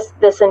me,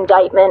 this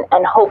indictment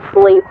and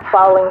hopefully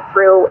following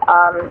through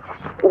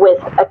with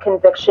a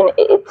conviction?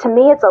 To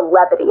me, it's a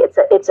levity.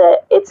 It's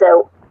a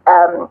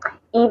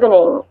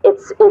evening. It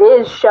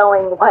is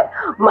showing what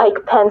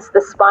Mike Pence, the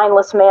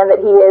spineless man that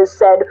he is,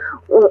 said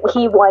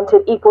he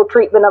wanted equal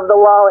treatment of the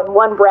law in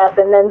one breath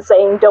and then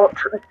saying don't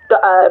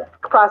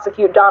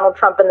prosecute Donald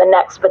Trump in the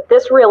next. But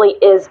this really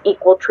is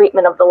equal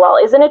treatment of the law.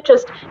 Isn't it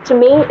just, to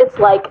me, it's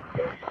like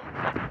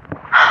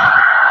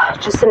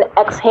just an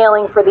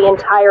exhaling for the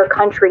entire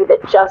country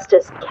that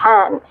justice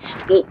can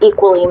be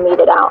equally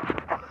meted out.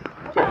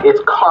 It's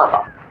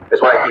karma.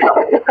 Is what I feel.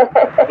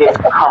 It's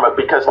karma,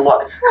 because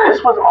look,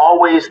 this was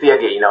always the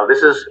idea.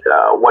 This is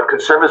what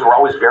conservatives were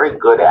always very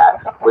good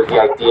at, was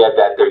the idea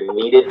that there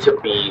needed to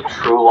be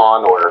true law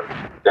and order,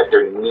 that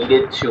there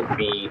needed to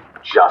be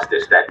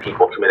justice, that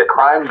people commit a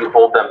crime, you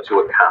hold them to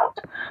account.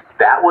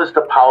 That was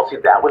the policy.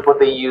 That was what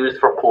they used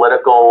for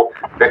political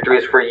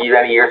victories for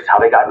many years. It's how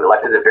they got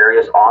elected to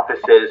various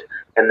offices,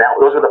 and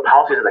those were the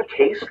policies of the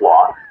case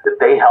law that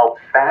they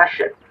helped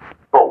fashion.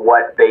 But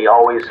what they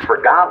always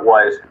forgot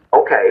was,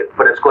 okay,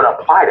 but it's going to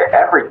apply to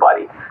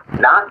everybody,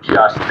 not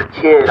just the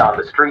kid on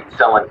the street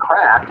selling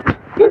crack.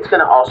 It's going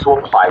to also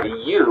apply to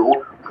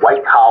you,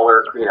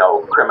 white-collar,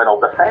 criminal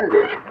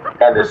defendant.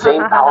 And the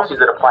same policies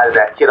that apply to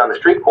that kid on the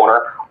street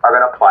corner are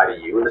going to apply to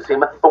you, and the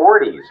same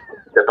authorities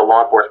that the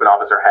law enforcement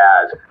officer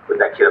has with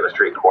that kid on the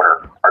street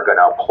corner are going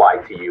to apply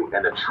to you.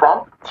 And the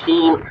Trump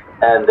team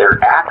and their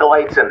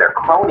acolytes and their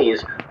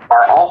cronies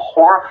are all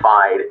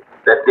horrified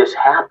that this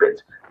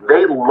happens.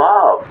 They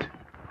loved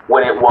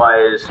when it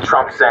was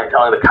Trump telling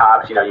the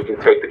cops, you can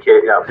take the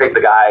kid, take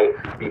the guy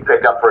be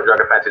picked up for a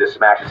drug offense and just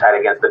smash his head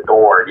against the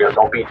door.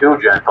 Don't be too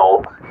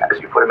gentle as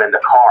you put him in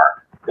the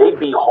car. They'd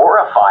be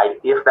horrified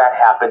if that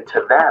happened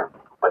to them.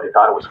 But they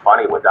thought it was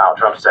funny when Donald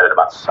Trump said it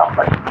about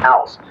somebody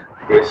else.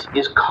 This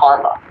is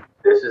karma.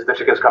 This is the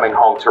chickens coming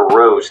home to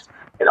roost.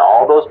 And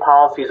all those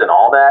policies and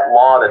all that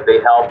law that they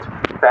helped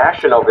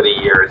fashion over the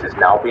years is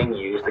now being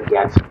used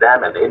against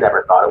them, and they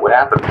never thought it would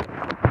happen.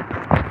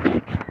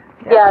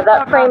 Yeah,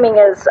 that framing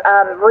is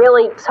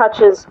really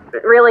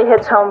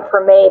hits home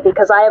for me,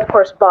 because I, of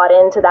course, bought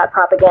into that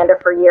propaganda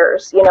for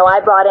years. I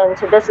bought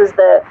into this is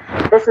the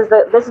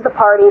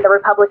party, the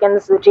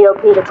Republicans, the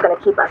GOP, that's going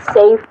to keep us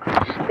safe.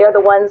 They're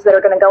the ones that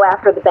are going to go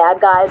after the bad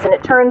guys, and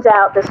it turns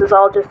out this is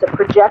all just a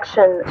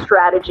projection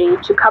strategy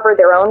to cover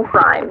their own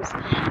crimes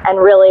and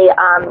really,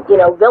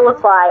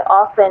 vilify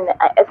often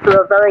through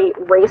a very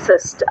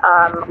racist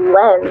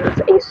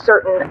lens a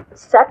certain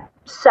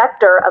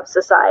sector of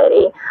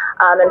society,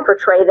 and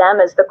portray them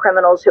as the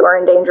criminals who are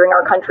endangering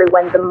our country,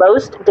 when the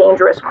most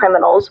dangerous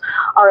criminals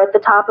are at the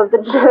top of the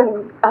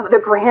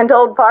grand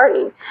old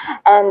party.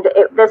 And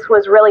this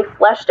was really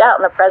fleshed out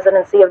in the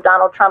presidency of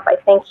Donald Trump. I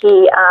think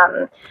he,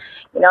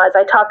 as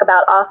I talk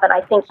about often,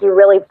 I think he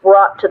really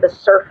brought to the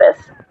surface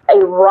a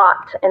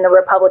rot in the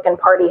Republican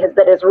Party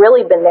that has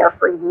really been there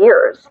for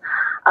years.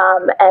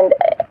 And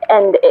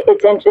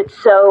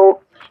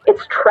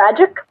it's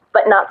tragic,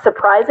 but not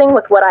surprising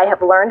with what I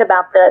have learned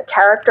about the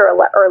character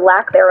or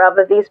lack thereof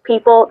of these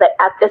people, that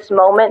at this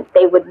moment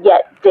they would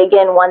yet dig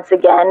in once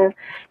again.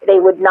 They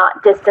would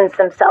not distance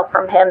themselves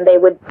from him. They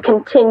would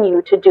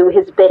continue to do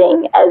his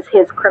bidding as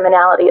his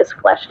criminality is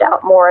fleshed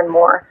out more and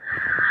more.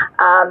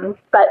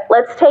 But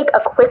let's take a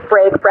quick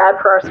break, Brad,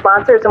 for our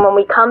sponsors. And when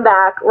we come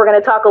back, we're going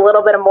to talk a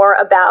little bit more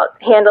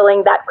about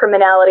handling that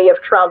criminality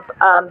of Trump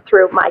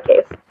through my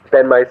case.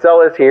 Ben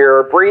Meiselas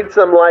here. Breathe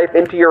some life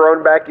into your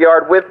own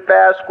backyard with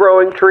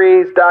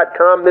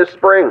FastGrowingTrees.com this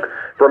spring.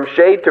 From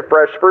shade to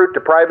fresh fruit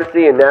to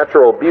privacy and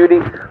natural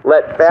beauty,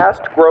 let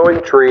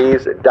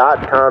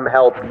FastGrowingTrees.com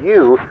help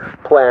you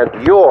plant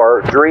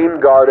your dream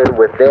garden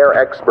with their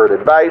expert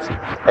advice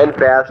and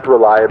fast,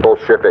 reliable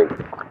shipping.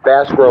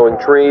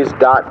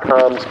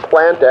 FastGrowingTrees.com's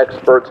plant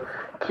experts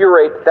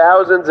curate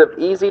thousands of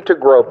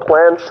easy-to-grow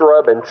plant,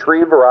 shrub, and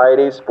tree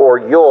varieties for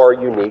your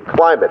unique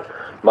climate.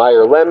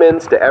 Meyer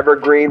lemons to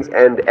evergreens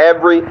and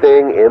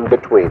everything in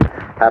between.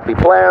 Happy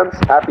plants,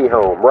 happy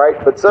home, right?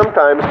 But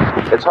sometimes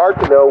it's hard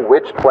to know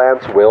which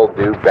plants will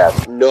do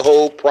best.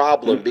 No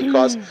problem,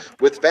 because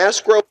with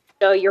Fast Grow...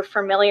 You're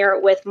familiar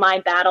with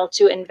my battle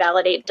to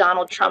invalidate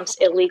Donald Trump's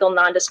illegal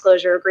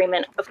non-disclosure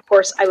agreement. Of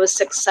course, I was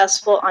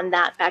successful on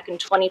that back in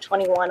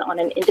 2021 on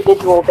an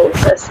individual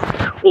basis.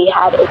 We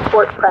had a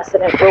court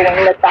precedent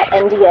ruling that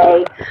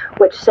NDA,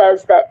 which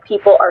says that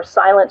people are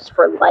silenced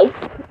for life,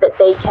 that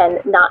they can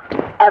not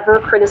ever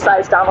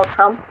criticize Donald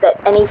Trump,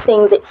 that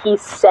anything that he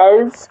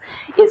says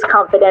is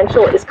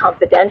confidential.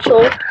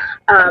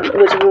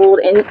 was ruled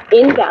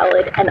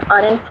invalid and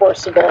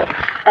unenforceable.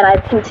 And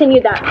I've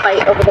continued that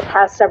fight over the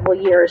past several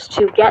years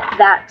to get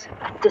that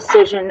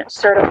decision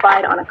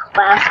certified on a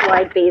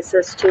class-wide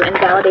basis to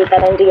invalidate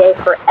that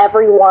NDA for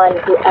everyone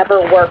who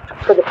ever worked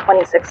for the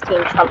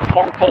 2016 Trump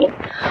campaign.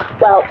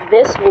 Well,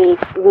 this week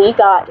we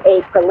got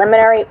a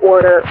preliminary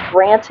order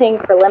granting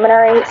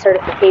preliminary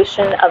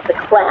certification of the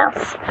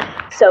class,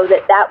 so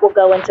that will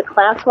go into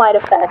class-wide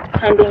effect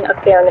pending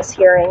a fairness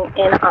hearing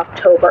in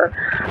October.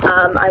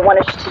 I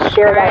wanted to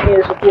share that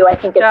news with you. I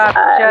think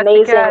it's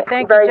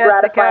amazing, very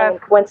gratifying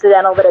and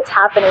coincidental that it's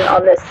happening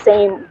on this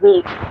same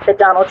week that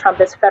Donald Trump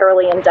is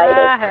federally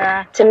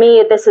indicted. To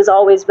me, this has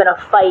always been a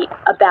fight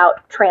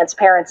about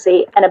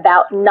transparency and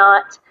about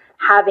not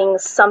having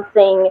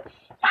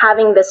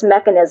this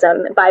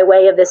mechanism by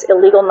way of this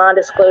illegal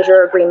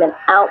non-disclosure agreement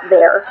out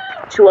there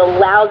to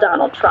allow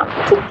Donald Trump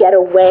to get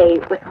away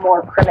with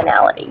more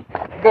criminality.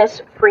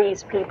 This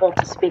frees people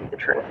to speak the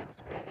truth.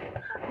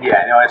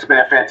 Yeah, it's been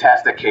a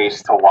fantastic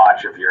case to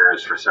watch of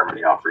yours for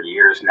for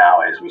years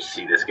now, as we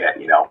see this get,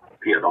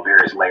 the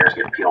various layers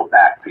get peeled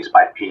back piece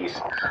by piece.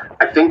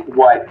 I think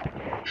what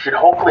should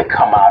hopefully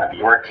come out of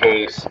your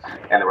case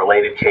and the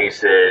related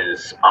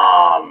cases,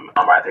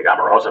 I think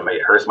Omarosa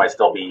hers might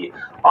still be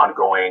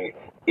ongoing,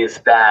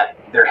 is that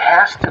there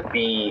has to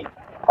be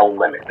a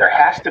limit. There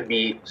has to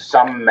be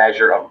some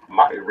measure of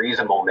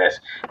reasonableness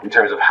in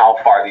terms of how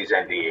far these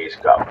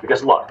NDAs go.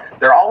 Because look,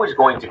 there are always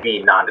going to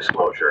be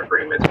non-disclosure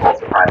agreements, both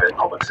the private and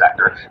public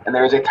sector, and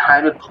there is a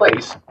time and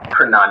place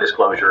for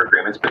non-disclosure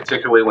agreements,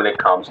 particularly when it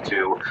comes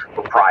to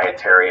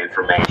proprietary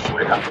information,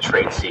 when it comes to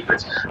trade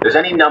secrets. There's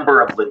any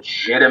number of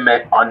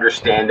legitimate,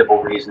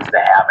 understandable reasons to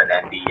have an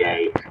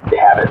NDA, to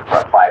have it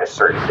apply to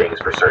certain things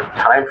for certain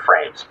time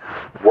frames.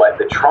 What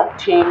the Trump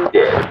team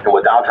did, and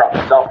what Donald Trump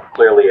himself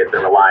clearly had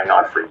been relying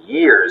on for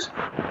years,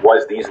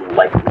 was these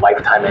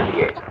lifetime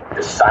NDAs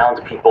to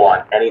silence people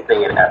on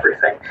anything and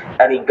everything.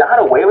 And he got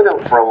away with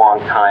it for a long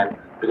time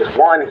because,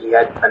 one, he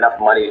had enough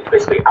money to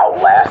basically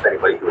outlast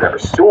anybody who would ever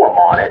sue him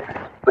on it.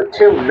 But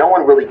two, no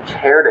one really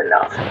cared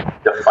enough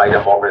to fight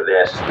him over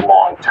this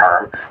long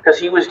term because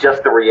he was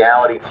just the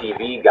reality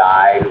TV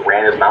guy who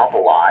ran his mouth a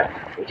lot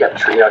and kept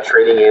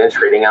trading in and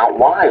trading out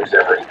lives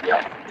every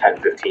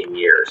 10, 15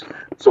 years.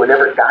 So it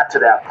never got to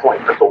that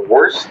point. But the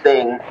worst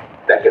thing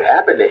that could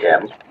happen to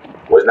him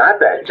was not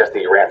that just that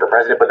he ran for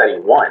president, but that he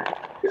won.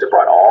 Because it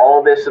brought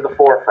all this to the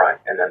forefront.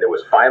 And then there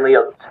was finally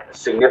a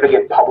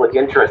significant public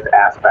interest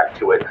aspect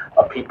to it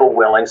of people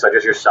willing, such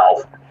as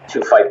yourself,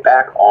 to fight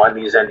back on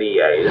these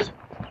NDAs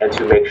and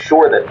to make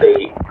sure that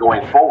they,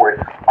 going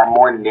forward, are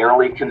more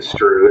narrowly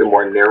construed and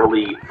more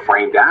narrowly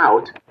framed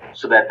out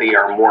so that they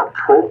are more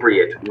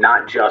appropriate,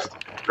 not just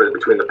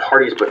between the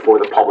parties, but for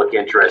the public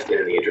interest and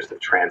in the interest of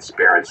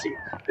transparency.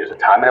 There's a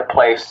time and a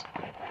place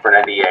for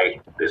an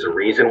NDA. There's a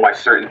reason why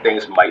certain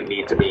things might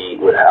need to be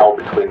withheld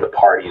between the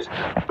parties.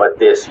 But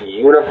this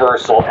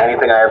universal,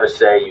 anything I ever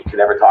say, you can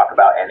never talk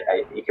about, and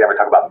you can never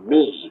talk about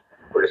me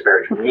or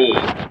disparage me,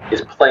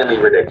 is plainly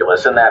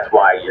ridiculous. And that's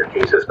why your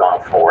case has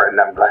gone forward.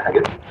 And I'm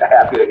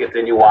happy to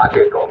continue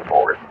watching it going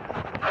forward.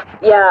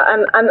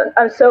 Yeah,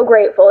 I'm so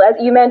grateful. As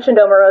you mentioned,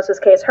 Omarosa's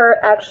case,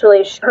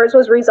 hers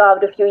was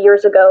resolved a few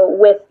years ago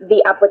with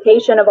the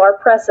application of our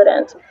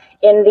precedent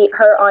in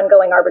her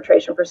ongoing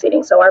arbitration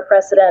proceeding. So our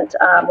precedent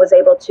was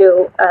able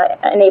to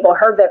enable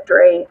her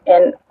victory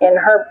in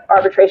her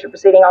arbitration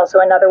proceeding. Also,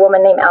 another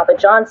woman named Alva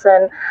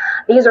Johnson.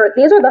 These are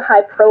the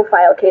high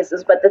profile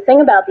cases. But the thing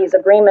about these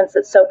agreements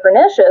that's so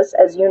pernicious,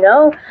 as you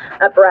know,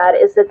 Brad,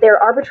 is that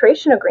they're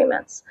arbitration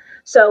agreements.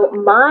 So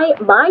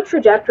my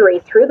trajectory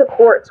through the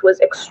courts was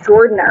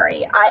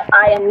extraordinary.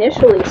 I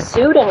initially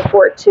sued in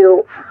court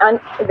to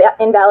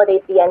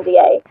invalidate the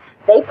NDA.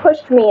 They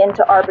pushed me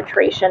into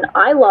arbitration.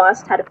 I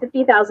lost, had a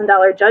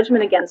 $50,000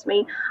 judgment against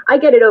me. I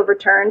get it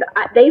overturned.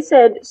 They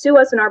said, sue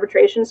us in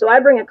arbitration, so I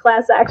bring a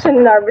class action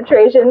in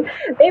arbitration.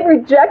 They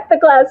reject the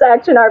class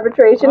action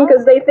arbitration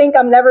because they think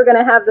I'm never going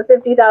to have the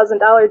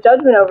 $50,000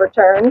 judgment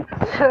overturned.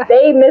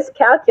 They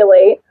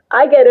miscalculate.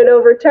 I get it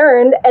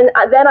overturned, and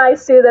then I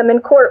sue them in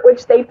court,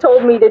 which they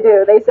told me to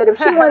do. They said if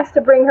she wants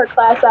to bring her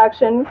class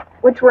action,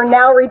 which we're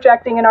now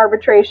rejecting in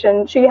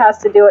arbitration, she has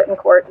to do it in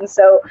court. And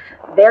so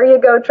there you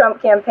go,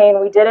 Trump campaign.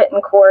 We did it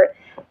in court,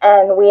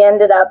 and we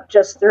ended up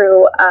just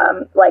through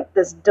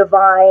this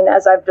divine,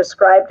 as I've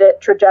described it,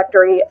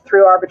 trajectory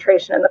through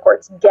arbitration in the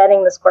courts,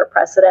 getting this court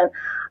precedent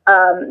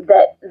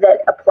that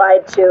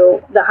applied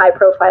to the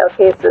high-profile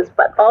cases.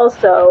 But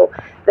also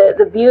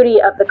the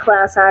beauty of the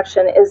class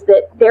action is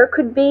that there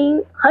could be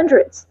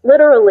hundreds,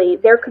 literally,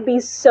 there could be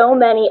so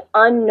many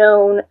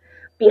unknown,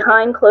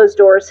 behind closed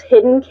doors,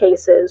 hidden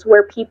cases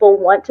where people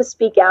want to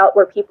speak out,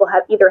 where people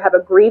either have a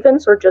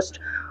grievance or just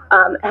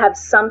have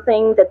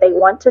something that they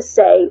want to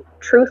say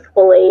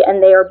truthfully,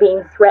 and they are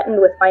being threatened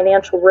with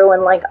financial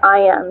ruin like I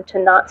am to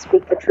not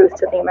speak the truth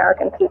to the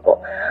American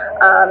people.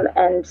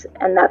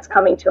 And that's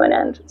coming to an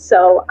end.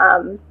 So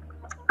I'm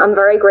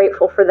very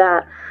grateful for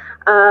that.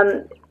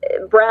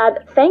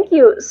 Brad, thank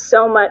you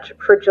so much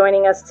for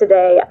joining us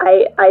today.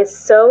 I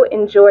so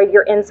enjoyed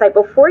your insight.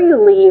 Before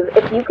you leave,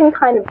 if you can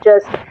kind of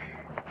just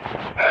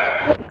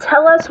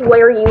tell us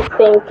where you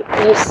think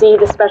you see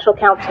the special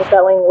counsel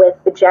going with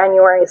the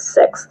January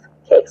 6th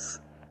case.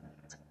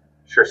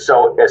 Sure.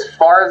 So as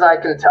far as I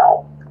can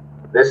tell,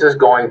 this is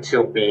going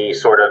to be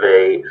sort of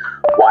a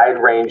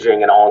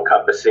wide-ranging and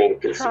all-encompassing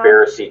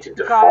conspiracy to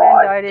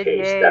defraud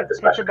case that the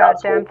special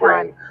counsel will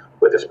bring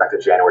with respect to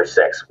January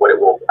 6th. What it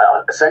will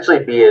essentially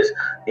be is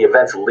the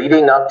events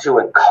leading up to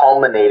and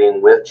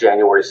culminating with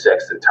January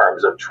 6th in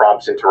terms of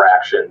Trump's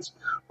interactions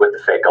with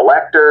the fake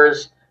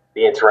electors,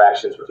 the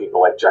interactions with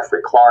people like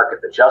Jeffrey Clark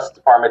at the Justice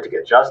Department to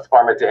get Justice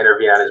Department to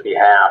intervene on his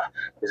behalf,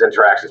 his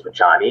interactions with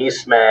John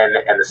Eastman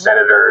and the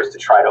senators to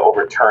try to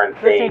overturn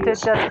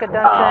things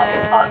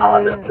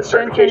on the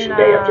certification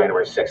day of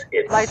January 6th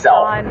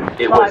itself.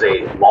 It was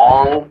a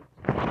long,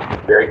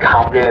 very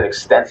complicated and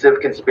extensive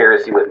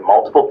conspiracy with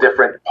multiple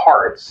different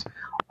parts,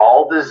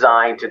 all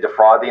designed to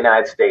defraud the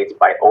United States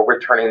by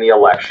overturning the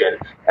election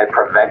and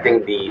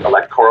preventing the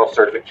electoral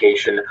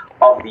certification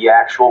of the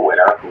actual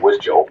winner, who was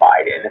Joe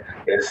Biden,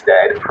 and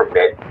instead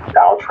permit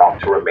Donald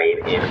Trump to remain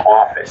in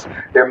office.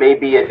 There may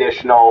be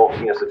additional,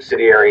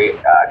 subsidiary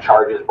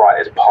charges brought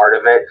as part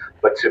of it,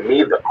 but to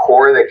me, the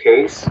core of the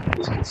case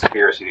is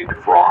conspiracy to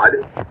defraud.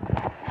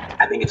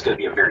 I think it's going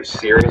to be a very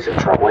serious and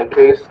troubling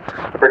case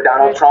for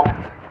Donald Trump.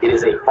 It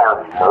is a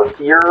far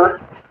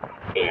murkier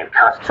and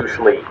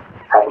constitutionally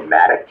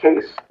problematic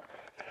case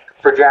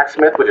for Jack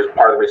Smith, which is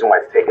part of the reason why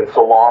it's taken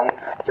so long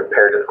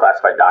compared to the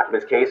classified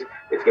documents case.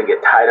 It's going to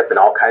get tied up in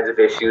all kinds of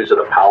issues of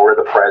the power of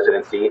the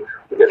presidency,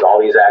 because all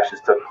these actions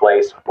took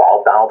place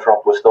while Donald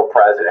Trump was still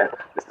president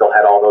and still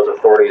had all those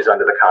authorities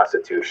under the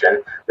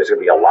Constitution. There's going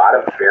to be a lot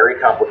of very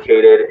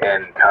complicated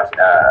and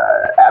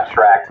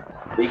abstract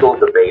legal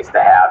debates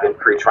to have in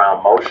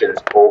pretrial motions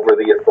over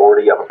the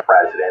authority of a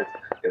president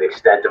and the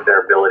extent of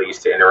their abilities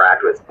to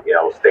interact with,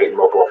 state and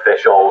local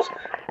officials,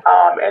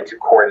 and to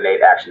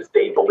coordinate actions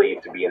they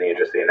believe to be in the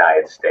interest of the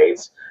United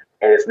States.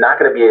 And it's not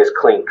going to be as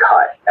clean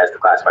cut as the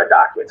classified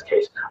documents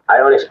case. I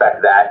don't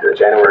expect that, the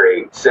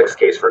January 6th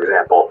case, for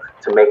example,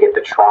 to make it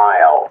to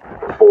trial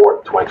before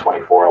the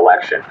 2024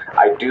 election.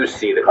 I do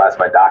see the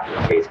classified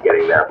documents case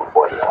getting there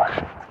before the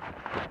election.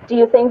 Do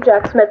you think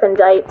Jack Smith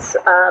indicts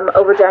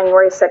over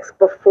January 6th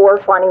before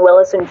Fani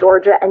Willis in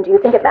Georgia, and do you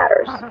think it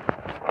matters?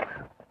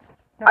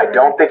 I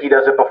don't think he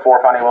does it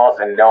before Fani Willis,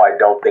 and no, I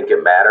don't think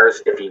it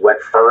matters. If he went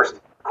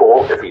first,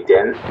 cool. If he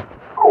didn't,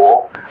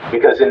 cool.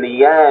 Because in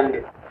the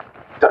end,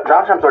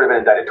 Donald Trump's already been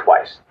indicted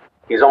twice.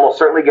 He's almost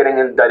certainly getting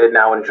indicted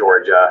now in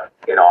Georgia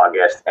in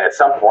August, and at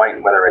some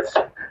point, whether it's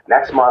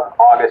next month,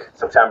 August,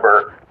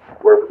 September,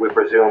 we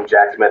presume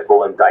Jack Smith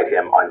will indict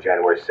him on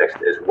January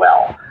 6th as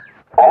well.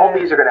 All of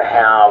these are going to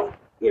have,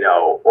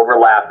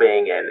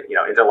 overlapping and,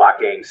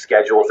 interlocking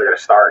schedules. They're going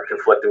to start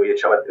conflicting with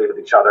each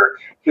other.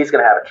 He's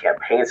going to have a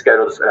campaign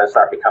schedule that's going to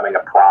start becoming a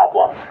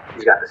problem.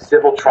 He's got the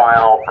civil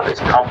trial for his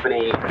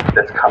company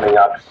that's coming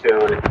up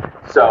soon.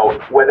 So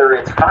whether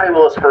it's Fani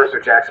Willis first or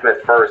Jack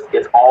Smith first,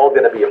 it's all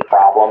going to be a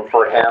problem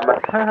for him.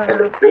 And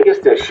the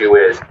biggest issue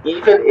is,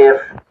 even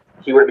if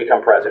he were to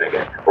become president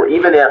again, or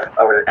even if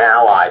an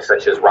ally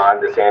such as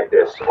Ron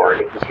DeSantis or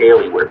Nikki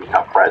Haley were to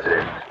become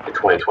president in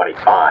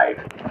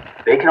 2025,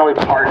 they can only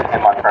pardon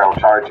him on federal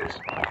charges.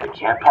 They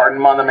can't pardon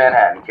him on the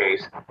Manhattan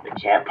case. They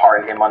can't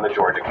pardon him on the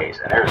Georgia case.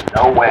 And there's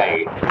no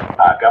way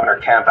Governor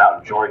Kemp out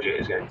in Georgia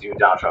is going to do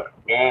Donald Trump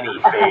any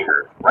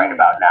favor right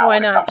about now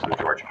when it comes to the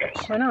Georgia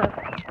case. Why not?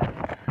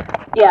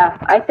 Yeah,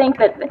 I think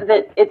that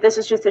this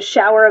is just a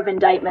shower of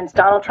indictments.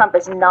 Donald Trump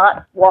is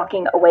not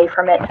walking away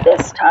from it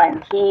this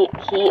time. He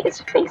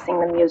is facing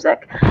the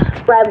music.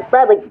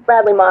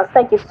 Bradley Moss,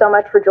 thank you so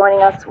much for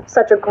joining us.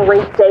 Such a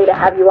great day to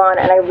have you on,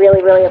 and I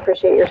really, really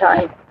appreciate your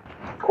time.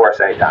 Of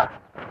course, anytime.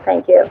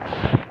 Thank you.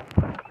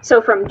 So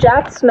from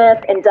Jack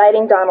Smith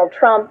indicting Donald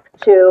Trump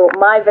to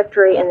my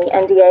victory in the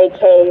NDA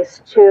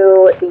case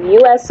to the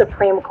U.S.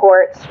 Supreme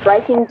Court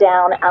striking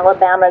down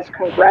Alabama's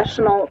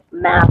congressional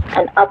map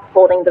and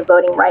upholding the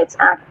Voting Rights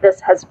Act,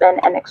 this has been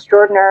an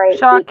extraordinary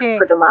week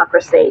for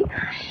democracy.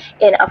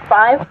 In a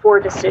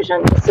 5-4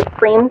 decision, the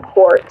Supreme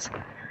Court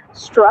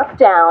struck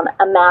down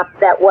a map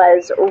that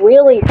was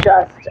really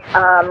just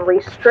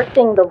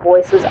restricting the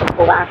voices of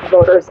black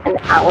voters in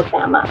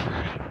Alabama.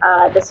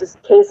 This is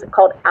a case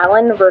called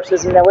Allen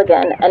versus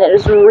Milligan, and it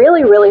is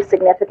really, really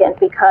significant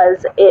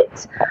because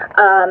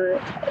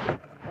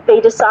they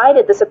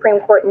decided, the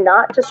Supreme Court,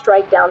 not to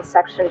strike down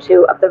Section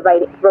 2 of the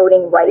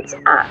Voting Rights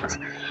Act.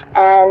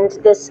 And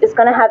this is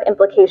going to have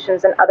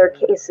implications in other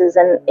cases,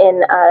 and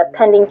in a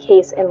pending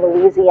case in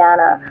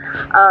Louisiana.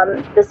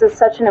 This is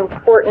such an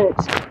important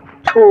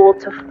tool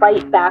to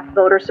fight back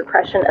voter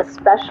suppression,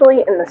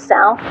 especially in the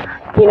South.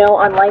 You know,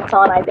 on Lights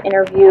On, I've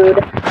interviewed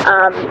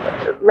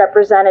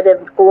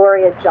Representative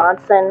Gloria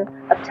Johnson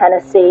of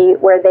Tennessee,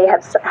 where they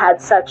have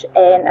had such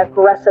an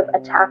aggressive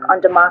attack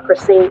on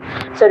democracy.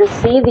 So to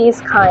see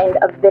these kind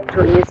of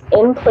victories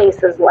in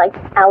places like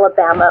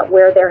Alabama,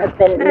 where there have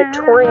been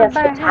notorious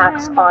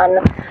attacks on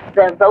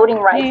the voting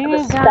rights of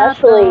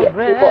especially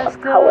people of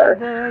color,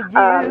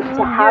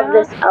 to have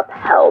this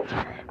upheld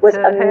was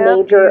a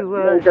major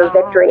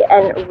victory.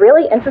 And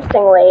really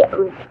interestingly,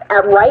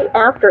 right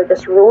after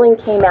this ruling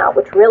came out,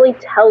 which really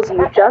tells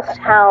you just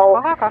how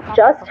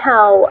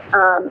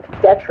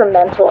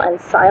detrimental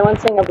and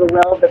silencing of the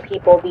will of the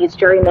people these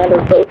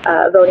gerrymandered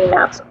voting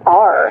maps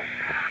are,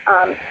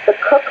 the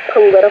Cook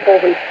Political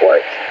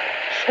Report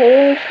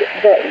changed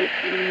the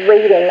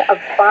rating of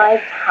 5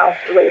 House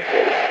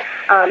races.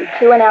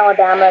 2 in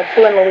Alabama,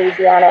 2 in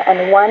Louisiana,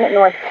 and 1 in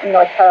North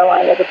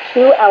Carolina. The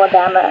 2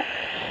 Alabama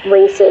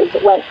races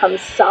went from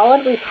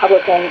solid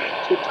Republican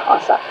to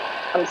toss-up.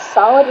 From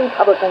solid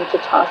Republican to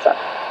toss-up.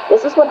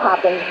 This is what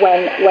happens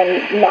when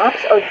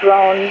maps are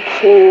drawn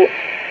to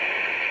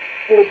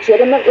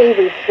legitimately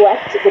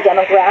reflect the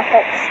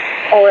demographics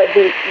or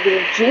the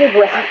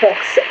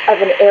geographics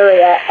of an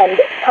area, and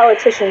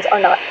politicians are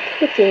not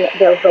picking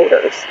their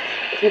voters.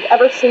 If you've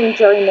ever seen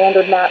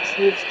gerrymandered maps,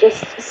 you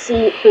just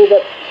see through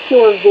the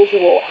pure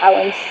visual how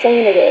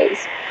insane it is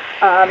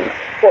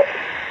for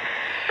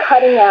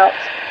cutting out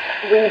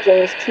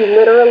regions to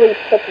literally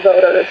pick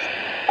voters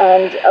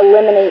and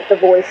eliminate the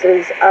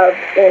voices of,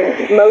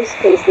 in most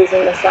cases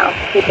in the South,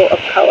 people of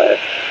color.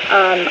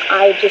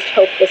 I just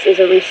hope this is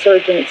a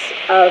resurgence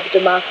of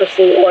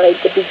democracy, or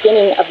the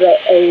beginning of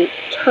a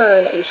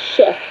turn, a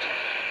shift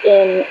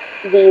in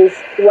these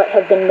what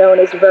have been known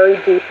as very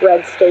deep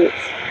red states,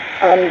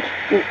 and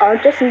are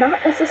just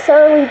not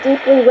necessarily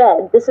deeply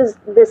red. This has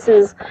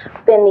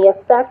been the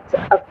effect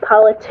of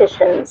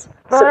politicians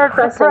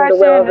suppressing the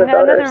will of the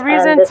voters,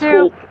 and this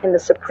week in the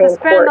Supreme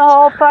Court, the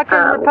whole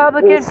fucking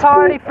Republican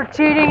Party for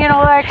cheating in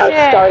elections.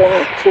 Are starting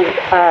to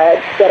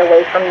get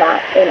away from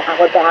that in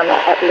Alabama,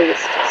 at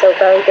least. So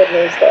very good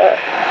news there.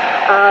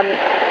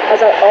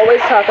 As I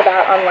always talk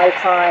about on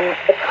Lights On,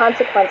 the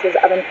consequences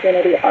of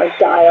impunity are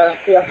dire.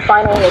 We are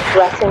finally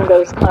addressing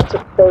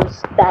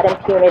that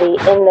impunity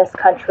in this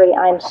country.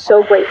 I am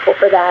so grateful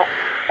for that.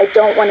 I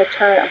don't want to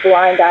turn a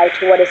blind eye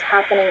to what is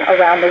happening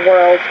around the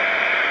world.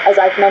 As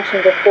I've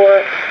mentioned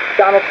before,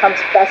 Donald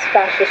Trump's best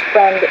fascist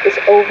friend is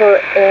over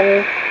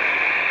in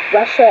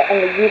Russia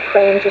and the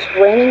Ukraine, just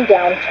raining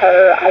down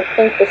terror. I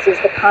think this is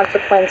the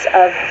consequence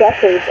of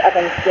decades of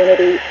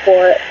impunity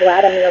for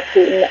Vladimir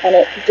Putin, and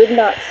it did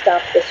not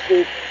stop this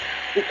week.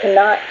 We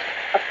cannot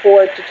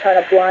afford to turn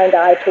a blind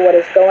eye to what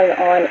is going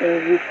on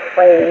in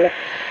Ukraine.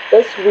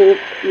 This week,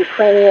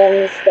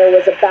 there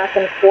was a back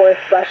and forth,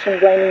 Russian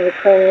blaming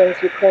Ukrainians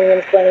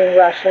blaming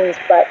Russians,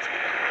 but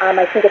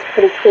I think it's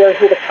pretty clear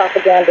who the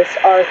propagandists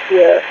are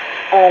here,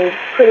 and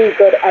pretty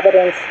good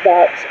evidence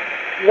that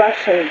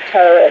Russian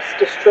terrorists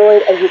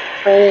destroyed a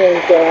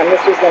Ukrainian dam.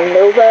 This was the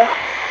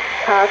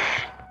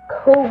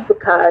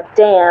Novokakhovka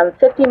Dam,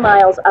 50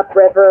 miles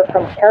upriver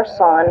from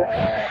Kherson,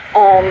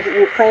 and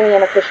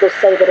Ukrainian officials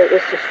say that it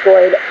was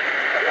destroyed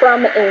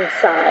from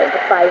inside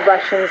by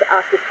Russians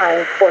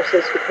occupying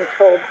forces who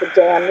controlled the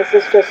dam. This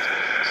is just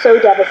so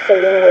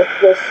devastating with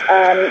this,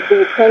 the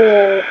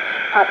Ukrainian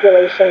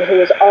population who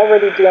is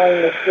already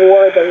dealing with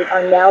war. They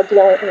are now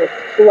dealing with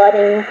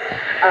flooding.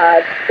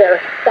 There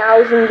are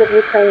thousands of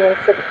Ukrainian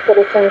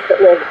citizens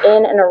that live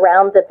in and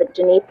around the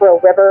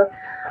Dnipro River,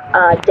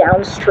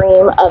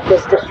 downstream of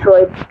this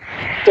destroyed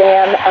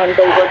dam, and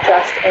they were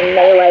just in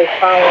melee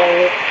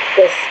following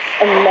this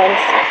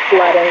immense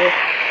flooding.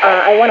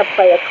 I want to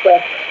play a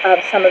clip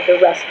of some of the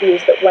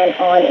rescues that went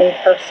on in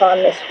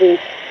Kherson this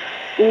week,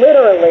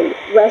 literally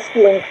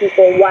rescuing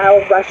people while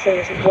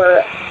Russians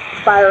were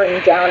firing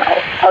down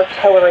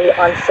artillery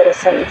on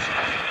citizens,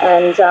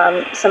 and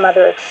some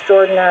other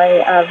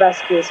extraordinary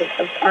rescues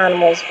of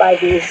animals by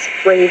these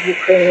brave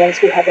Ukrainians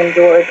who have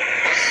endured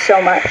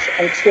so much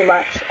and too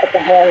much at the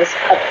hands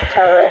of a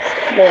terrorist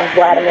named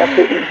Vladimir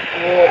Putin.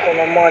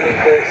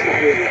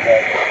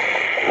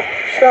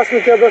 Сейчас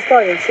мы тебя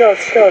достанем,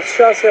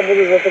 сейчас я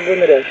буду за тобой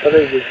нырять,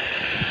 подойди.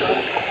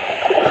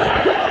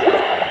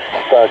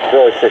 Так,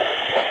 песик.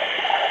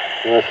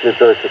 Нашли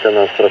песика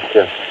на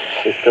островке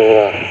из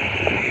ковра.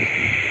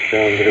 Все,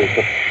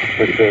 Андрюха,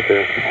 спасет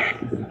ее.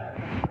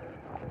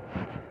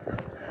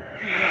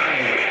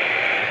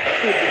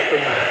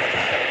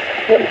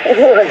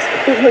 Ой,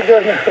 спит на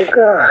дерных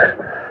руках.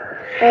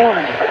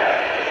 Ой.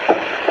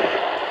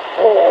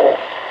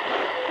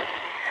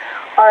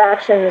 Our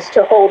actions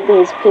to hold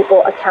these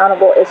people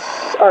accountable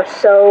are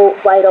so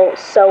vital,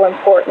 so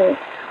important.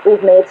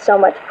 We've made so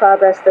much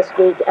progress this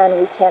week, and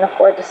we can't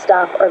afford to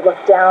stop or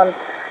look down.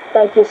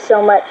 Thank you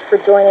so much for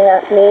joining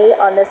me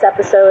on this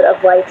episode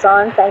of Lights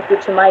On. Thank you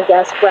to my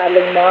guest,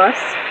 Bradley Moss.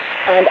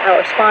 and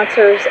our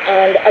sponsors.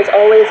 And as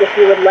always, if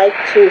you would like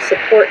to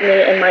support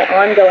me in my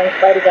ongoing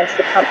fight against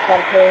the Trump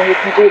campaign, you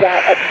can do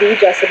that at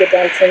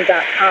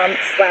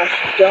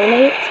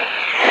thejessicadenson.com/donate.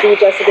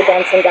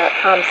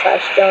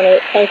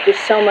 thejessicadenson.com/donate. Thank you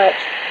so much.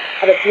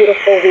 Have a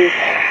beautiful week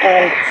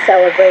and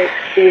celebrate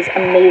these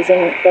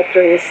amazing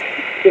victories.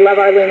 We love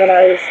our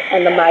luminaries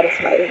and the Midas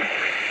Mighty.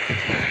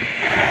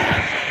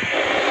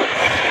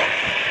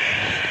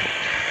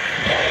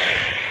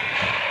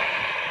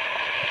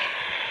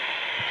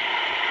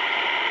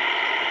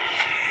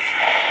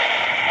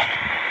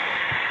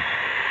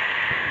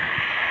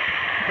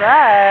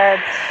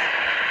 Right.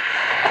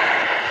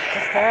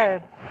 Okay.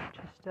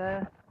 Just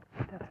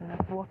that's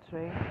enough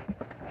water.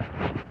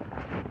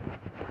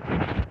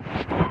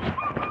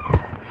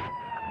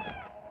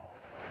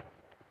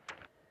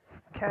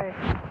 Okay.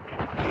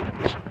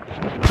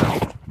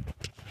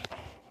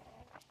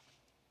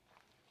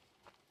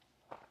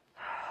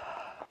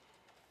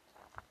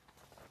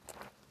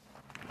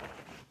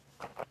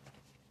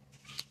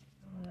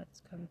 Oh,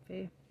 that's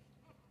comfy.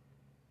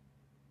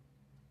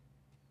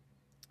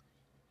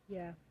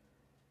 Yeah.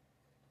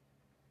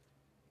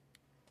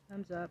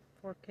 Thumbs up.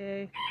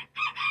 4K.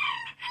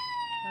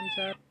 Thumbs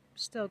up.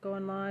 Still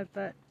going live,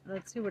 but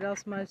let's see what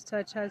else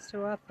Meidastouch has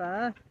to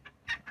offer.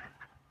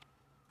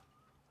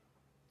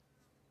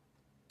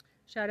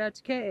 Shout out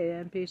to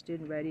KAMP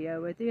Student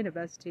Radio at the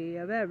University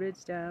of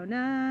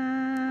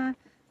Arizona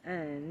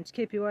and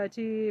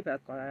KPYT,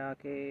 Bethlehem,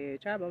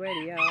 Tribal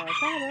Radio,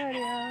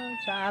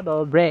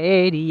 Tribal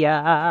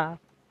Radio.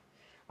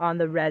 On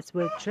the Rest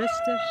with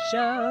Trista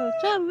Show,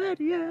 Tribal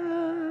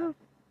Radio.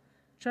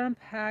 Trump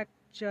hack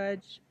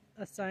judge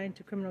assigned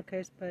to criminal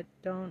case, but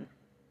don't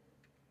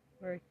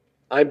worry.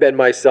 I'm Ben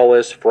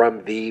Meiselas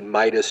from the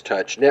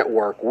Meidastouch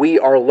Network. We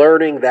are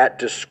learning that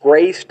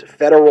disgraced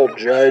federal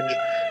judge,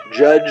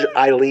 Judge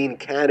Eileen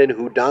Cannon,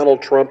 who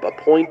Donald Trump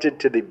appointed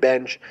to the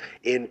bench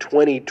in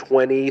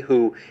 2020,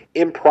 who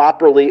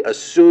improperly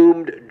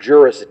assumed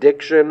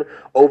jurisdiction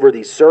over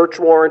the search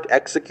warrant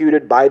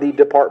executed by the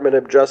Department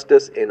of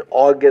Justice in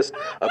August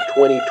of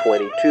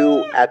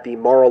 2022 at the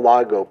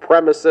Mar-a-Lago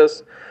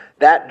premises.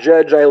 That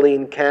Judge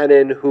Eileen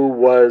Cannon, who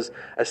was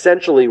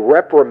essentially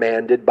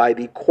reprimanded by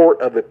the Court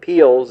of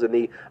Appeals in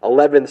the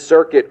 11th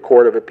Circuit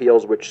Court of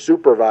Appeals, which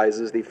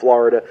supervises the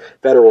Florida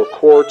federal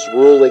courts,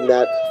 ruling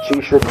that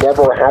she should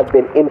never have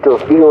been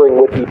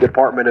interfering with the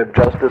Department of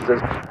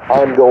Justice's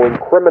ongoing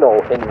criminal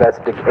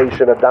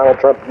investigation of Donald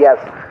Trump. Yes,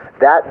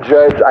 that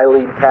Judge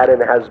Eileen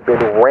Cannon has been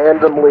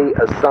randomly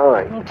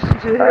assigned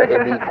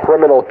in the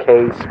criminal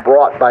case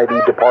brought by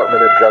the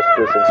Department of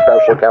Justice and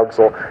Special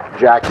Counsel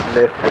Jack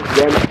Smith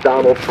against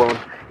Donald Trump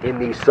in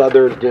the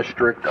Southern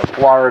District of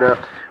Florida.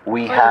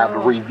 We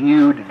have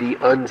reviewed the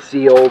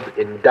unsealed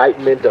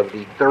indictment of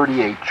the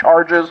 38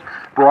 charges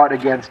brought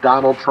against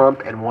Donald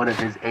Trump and one of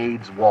his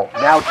aides, Walt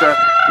Nauta.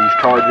 These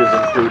charges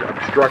include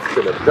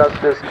obstruction of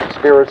justice,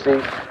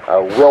 conspiracy,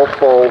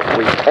 willful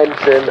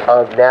retention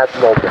of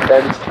national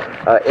defense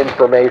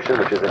information,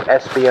 which is an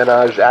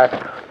Espionage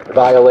Act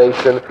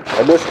violation.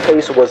 And this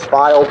case was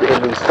filed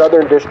in the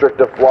Southern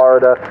District of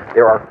Florida.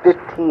 There are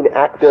 15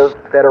 active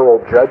federal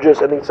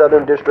judges in the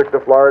Southern District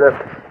of Florida,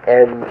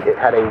 and it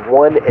had a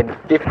 1 in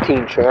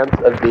 15 chance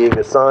of being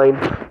assigned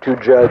to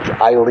Judge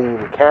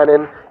Eileen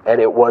Cannon,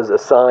 and it was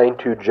assigned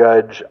to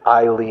Judge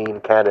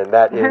Eileen Cannon.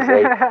 That is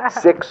a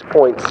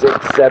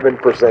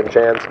 6.67%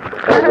 chance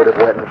that it would have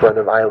went in front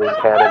of Eileen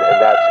Cannon,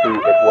 and that's who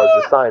it was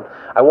assigned.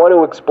 I want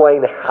to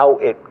explain how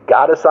it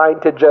got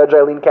assigned to Judge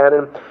Eileen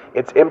Cannon,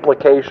 its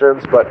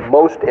implications, but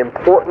most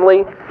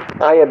importantly,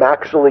 I am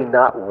actually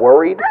not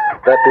worried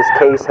that this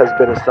case has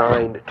been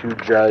assigned to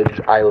Judge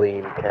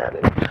Eileen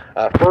Cannon.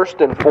 First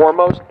and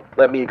foremost,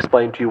 let me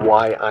explain to you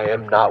why I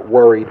am not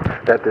worried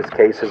that this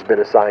case has been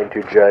assigned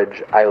to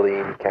Judge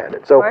Eileen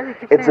Cannon. So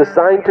it's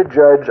assigned to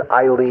Judge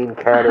Eileen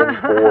Cannon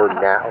for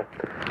now.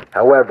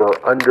 However,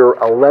 under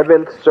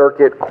 11th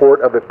Circuit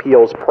Court of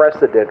Appeals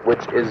precedent,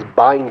 which is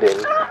binding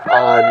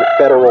on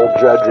federal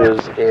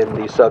judges in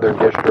the Southern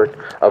District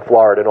of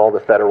Florida and all the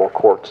federal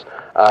courts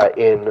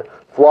in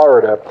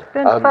Florida,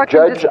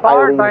 Judge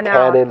Eileen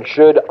Cannon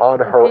should on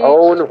her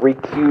own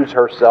recuse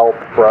herself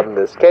from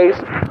this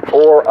case,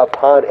 or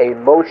upon a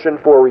motion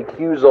for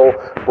recusal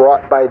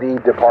brought by the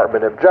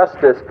Department of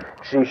Justice,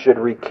 she should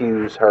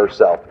recuse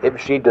herself.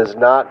 If she does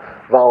not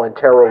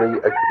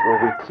voluntarily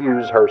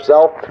recuse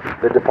herself,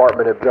 the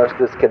Department of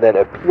Justice can then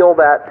appeal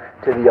that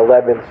to the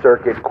 11th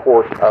Circuit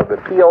Court of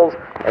Appeals,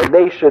 and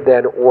they should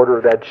then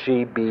order that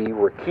she be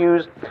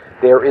recused.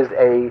 There is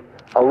a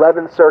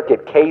 11th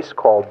Circuit case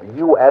called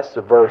U.S.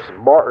 versus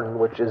Martin,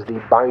 which is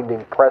the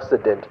binding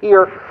precedent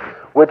here,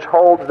 which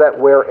holds that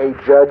where a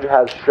judge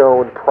has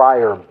shown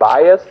prior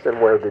bias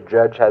and where the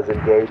judge has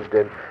engaged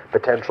in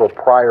potential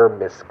prior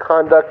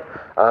misconduct,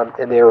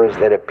 and there is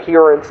an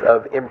appearance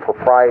of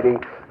impropriety,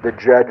 the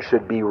judge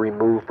should be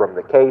removed from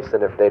the case,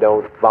 and if they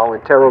don't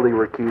voluntarily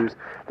recuse,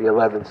 the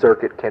 11th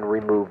Circuit can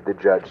remove the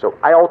judge. So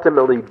I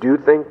ultimately do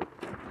think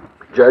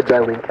Judge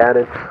Eileen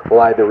Cannon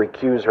will either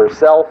recuse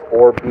herself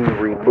or be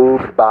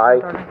removed by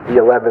the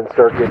 11th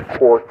Circuit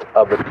Court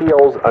of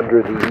Appeals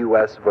under the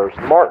U.S. v.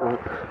 Martin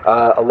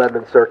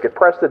 11th Circuit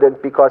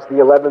precedent, because the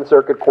 11th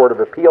Circuit Court of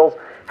Appeals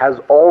has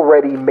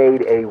already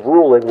made a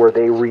ruling where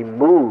they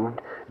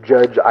removed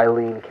Judge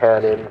Eileen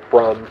Cannon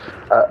from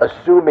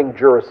assuming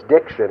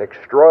jurisdiction,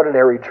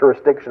 extraordinary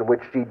jurisdiction, which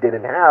she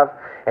didn't have.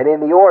 And in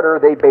the order,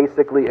 they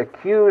basically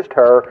accused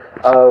her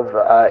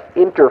of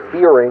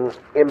interfering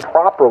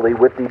improperly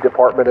with the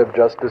Department of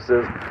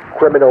Justice's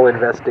criminal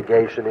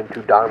investigation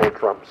into Donald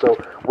Trump. So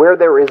where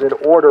there is an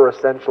order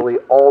essentially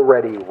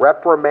already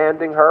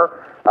reprimanding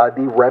her,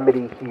 the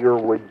remedy here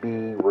would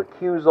be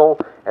recusal,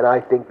 and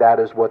I think that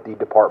is what the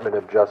Department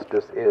of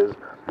Justice is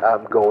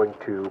going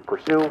to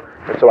pursue,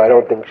 and so I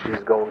don't think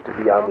she's going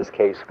to be on this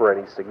case for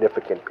any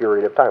significant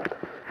period of time.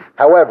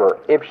 However,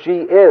 if she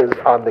is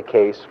on the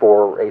case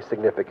for a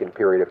significant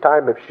period of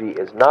time, if she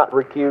is not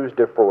recused,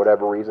 if for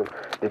whatever reason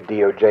the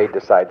DOJ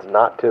decides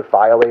not to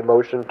file a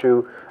motion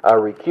to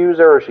recuse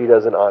her, or she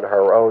doesn't on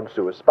her own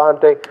sua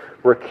sponte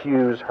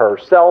recuse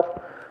herself,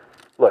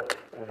 look,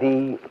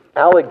 the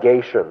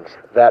allegations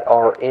that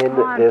are in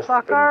this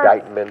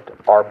indictment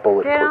are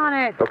bulletproof. Get on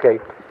it. Okay,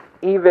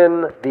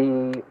 even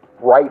the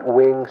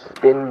right-wing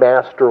spin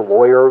master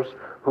lawyers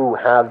who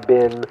have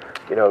been,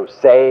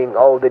 saying,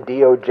 oh, the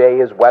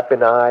DOJ is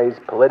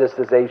weaponized,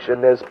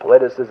 politicization this,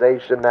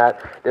 politicization that,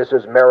 this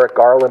is Merrick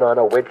Garland on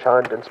a witch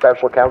hunt, and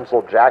Special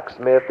Counsel Jack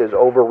Smith is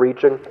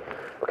overreaching.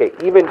 Okay,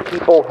 even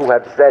people who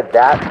have said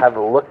that have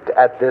looked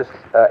at this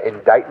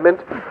indictment,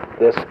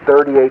 this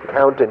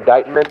 38-count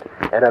indictment,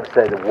 and have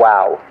said,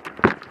 wow,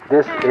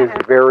 this is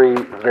very,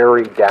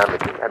 very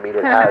damaging. I mean,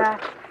 it has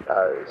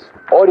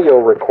audio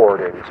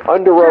recordings,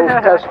 under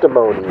oath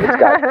testimony. It's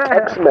got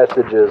text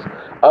messages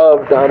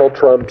of Donald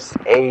Trump's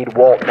aide,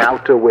 Walt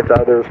Nauta, with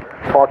others,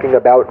 talking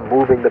about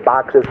moving the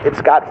boxes.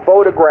 It's got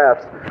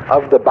photographs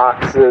of the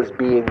boxes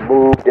being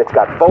moved. It's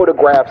got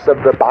photographs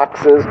of the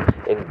boxes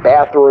in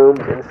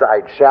bathrooms,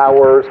 inside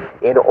showers,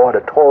 in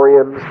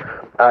auditoriums.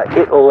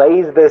 It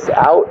lays this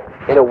out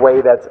in a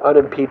way that's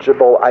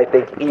unimpeachable. I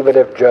think even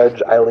if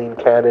Judge Eileen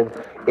Cannon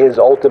is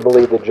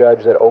ultimately the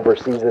judge that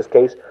oversees this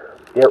case,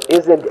 there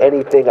isn't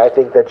anything I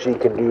think that she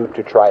can do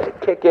to try to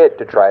kick it,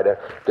 to try to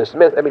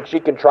dismiss. I mean, she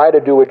can try to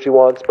do what she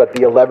wants, but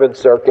the 11th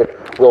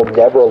Circuit will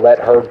never let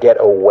her get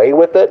away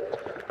with it.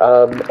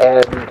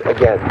 And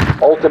again,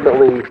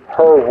 ultimately,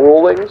 her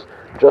rulings,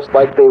 just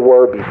like they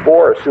were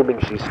before,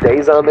 assuming she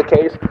stays on the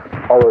case,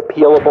 are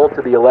appealable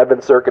to the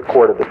 11th Circuit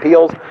Court of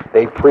Appeals.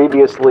 They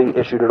previously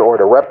issued an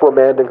order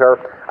reprimanding her.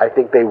 I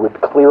think they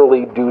would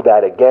clearly do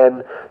that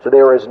again. So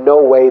there is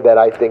no way that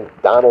I think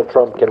Donald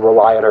Trump can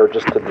rely on her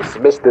just to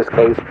dismiss this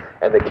case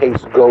and the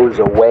case goes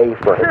away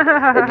for him.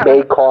 It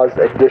may cause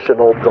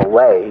additional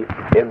delay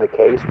in the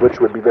case, which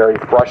would be very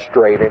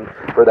frustrating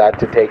for that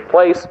to take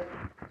place.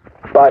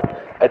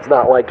 But it's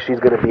not like she's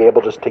going to be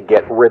able just to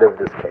get rid of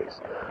this case.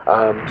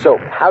 So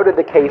how did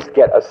the case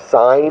get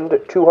assigned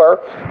to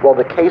her? Well,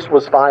 the case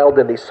was filed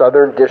in the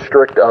Southern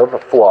District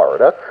of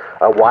Florida.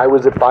 Why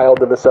was it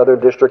filed in the Southern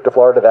District of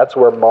Florida? That's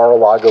where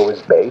Mar-a-Lago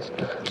is based.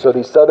 So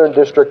the Southern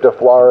District of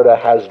Florida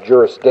has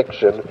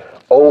jurisdiction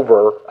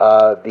over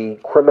the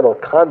criminal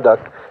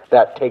conduct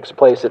that takes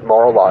place at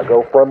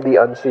Mar-a-Lago from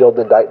the unsealed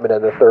indictment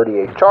and the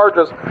 38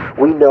 charges.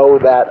 We know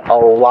that a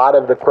lot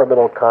of the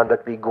criminal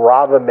conduct, the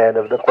gravamen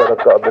of the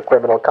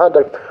criminal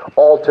conduct,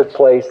 all took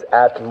place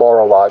at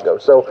Mar-a-Lago.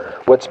 So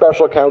what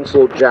Special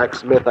Counsel Jack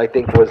Smith, I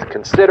think, was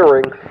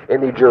considering in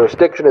the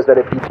jurisdiction is that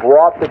if he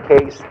brought the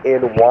case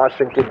in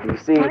Washington,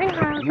 D.C.,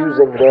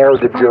 using there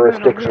the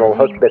jurisdictional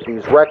hook that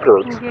these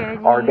records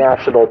are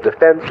national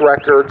defense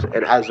records,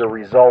 and as a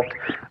result,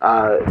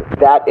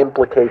 that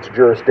implicates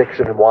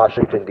jurisdiction in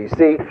Washington, D.C.,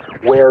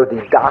 where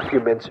the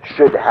documents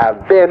should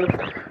have been.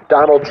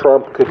 Donald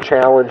Trump could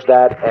challenge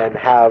that and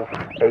have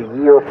a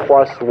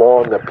year-plus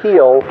long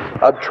appeal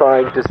of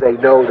trying to say,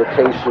 no, the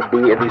case should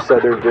be in the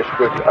Southern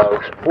District of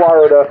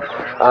Florida,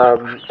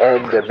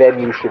 and the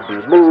venue should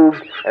be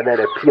moved, and then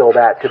appeal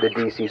that to the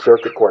D.C.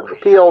 Circuit Court of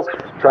Appeals,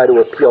 try to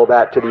appeal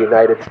that to the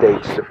United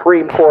States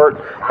Supreme Court,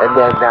 and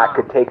then that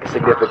could take a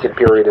significant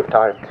period of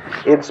time.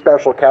 In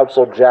Special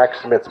Counsel Jack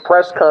Smith's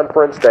press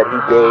conference that he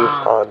gave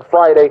on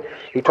Friday,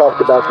 he talked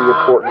about the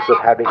importance of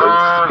having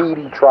a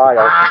speedy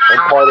trial, and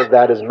part of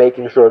that is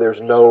making sure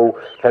there's no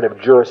kind of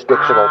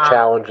jurisdictional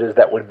challenges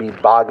that would be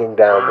bogging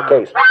down the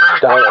case.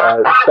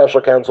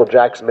 Special Counsel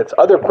Jack Smith's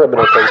other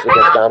criminal case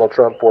against Donald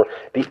Trump for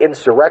the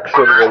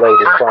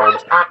insurrection-related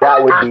crimes,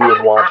 that would be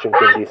in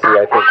Washington, D.C.,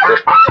 I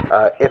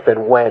think, if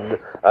and when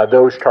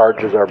those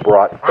charges are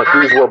brought. But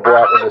these were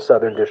brought in the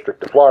Southern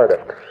District of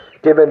Florida.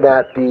 Given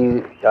that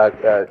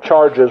the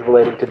charges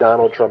relating to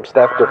Donald Trump's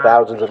theft of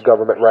thousands of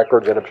government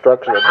records and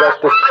obstruction of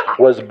justice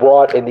was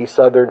brought in the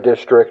Southern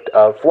District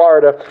of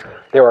Florida,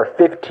 There are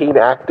 15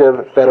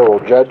 active federal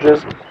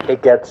judges.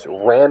 It gets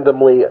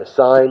randomly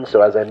assigned.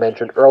 So as I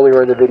mentioned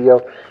earlier in the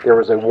video, there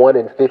was a 1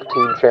 in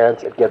 15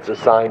 chance it gets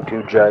assigned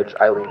to Judge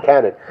Eileen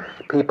Cannon.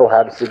 People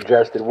have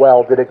suggested,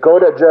 well, did it go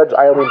to Judge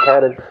Eileen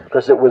Cannon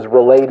because it was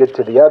related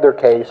to the other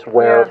case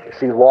where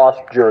she lost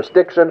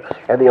jurisdiction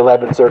and the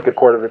 11th Circuit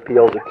Court of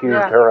Appeals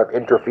accused her of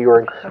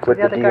interfering with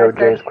the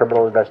DOJ's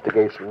criminal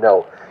investigation?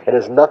 No. It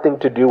has nothing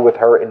to do with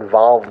her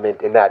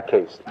involvement in that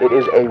case. It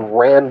is a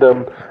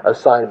random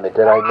assignment,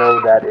 and I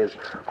know that is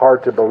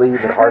hard to believe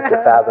and hard to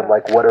fathom,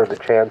 like what are the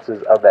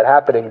chances of that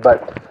happening,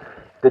 but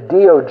the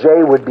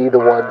DOJ would be the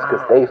ones,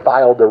 because they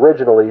filed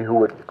originally, who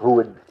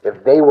would,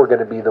 if they were going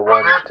to be the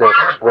ones to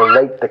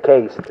relate the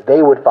case,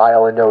 they would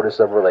file a notice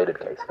of related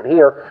case. And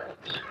here,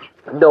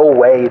 no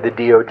way the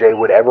DOJ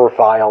would ever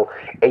file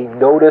a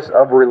notice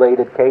of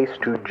related case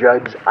to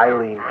Judge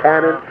Eileen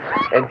Cannon,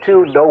 and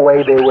two, no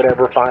way they would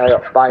ever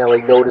file a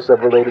notice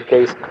of related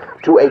case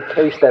to a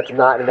case that's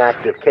not an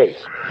active case.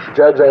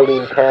 Judge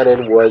Eileen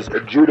Cannon was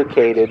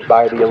adjudicated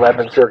by the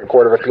 11th Circuit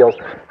Court of Appeals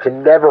to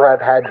never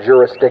have had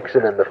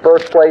jurisdiction in the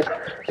first place.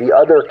 The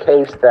other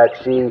case that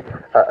she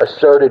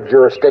asserted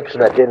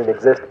jurisdiction that didn't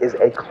exist is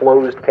a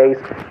closed case.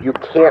 You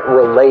can't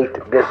relate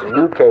this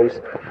new case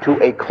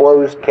to a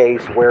closed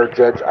case where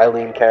Judge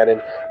Eileen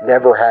Cannon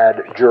never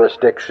had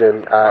jurisdiction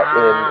in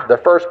the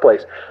first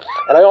place.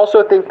 And I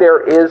also think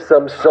there is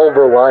some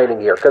silver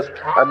lining here, because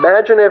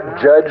imagine if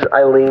Judge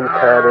Eileen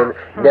Cannon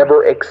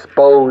never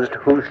exposed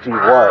who she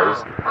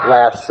was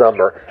last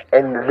summer,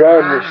 and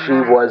then she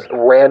was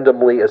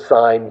randomly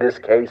assigned this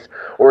case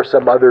or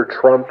some other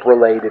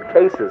Trump-related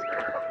cases.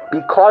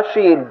 Because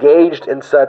she engaged in such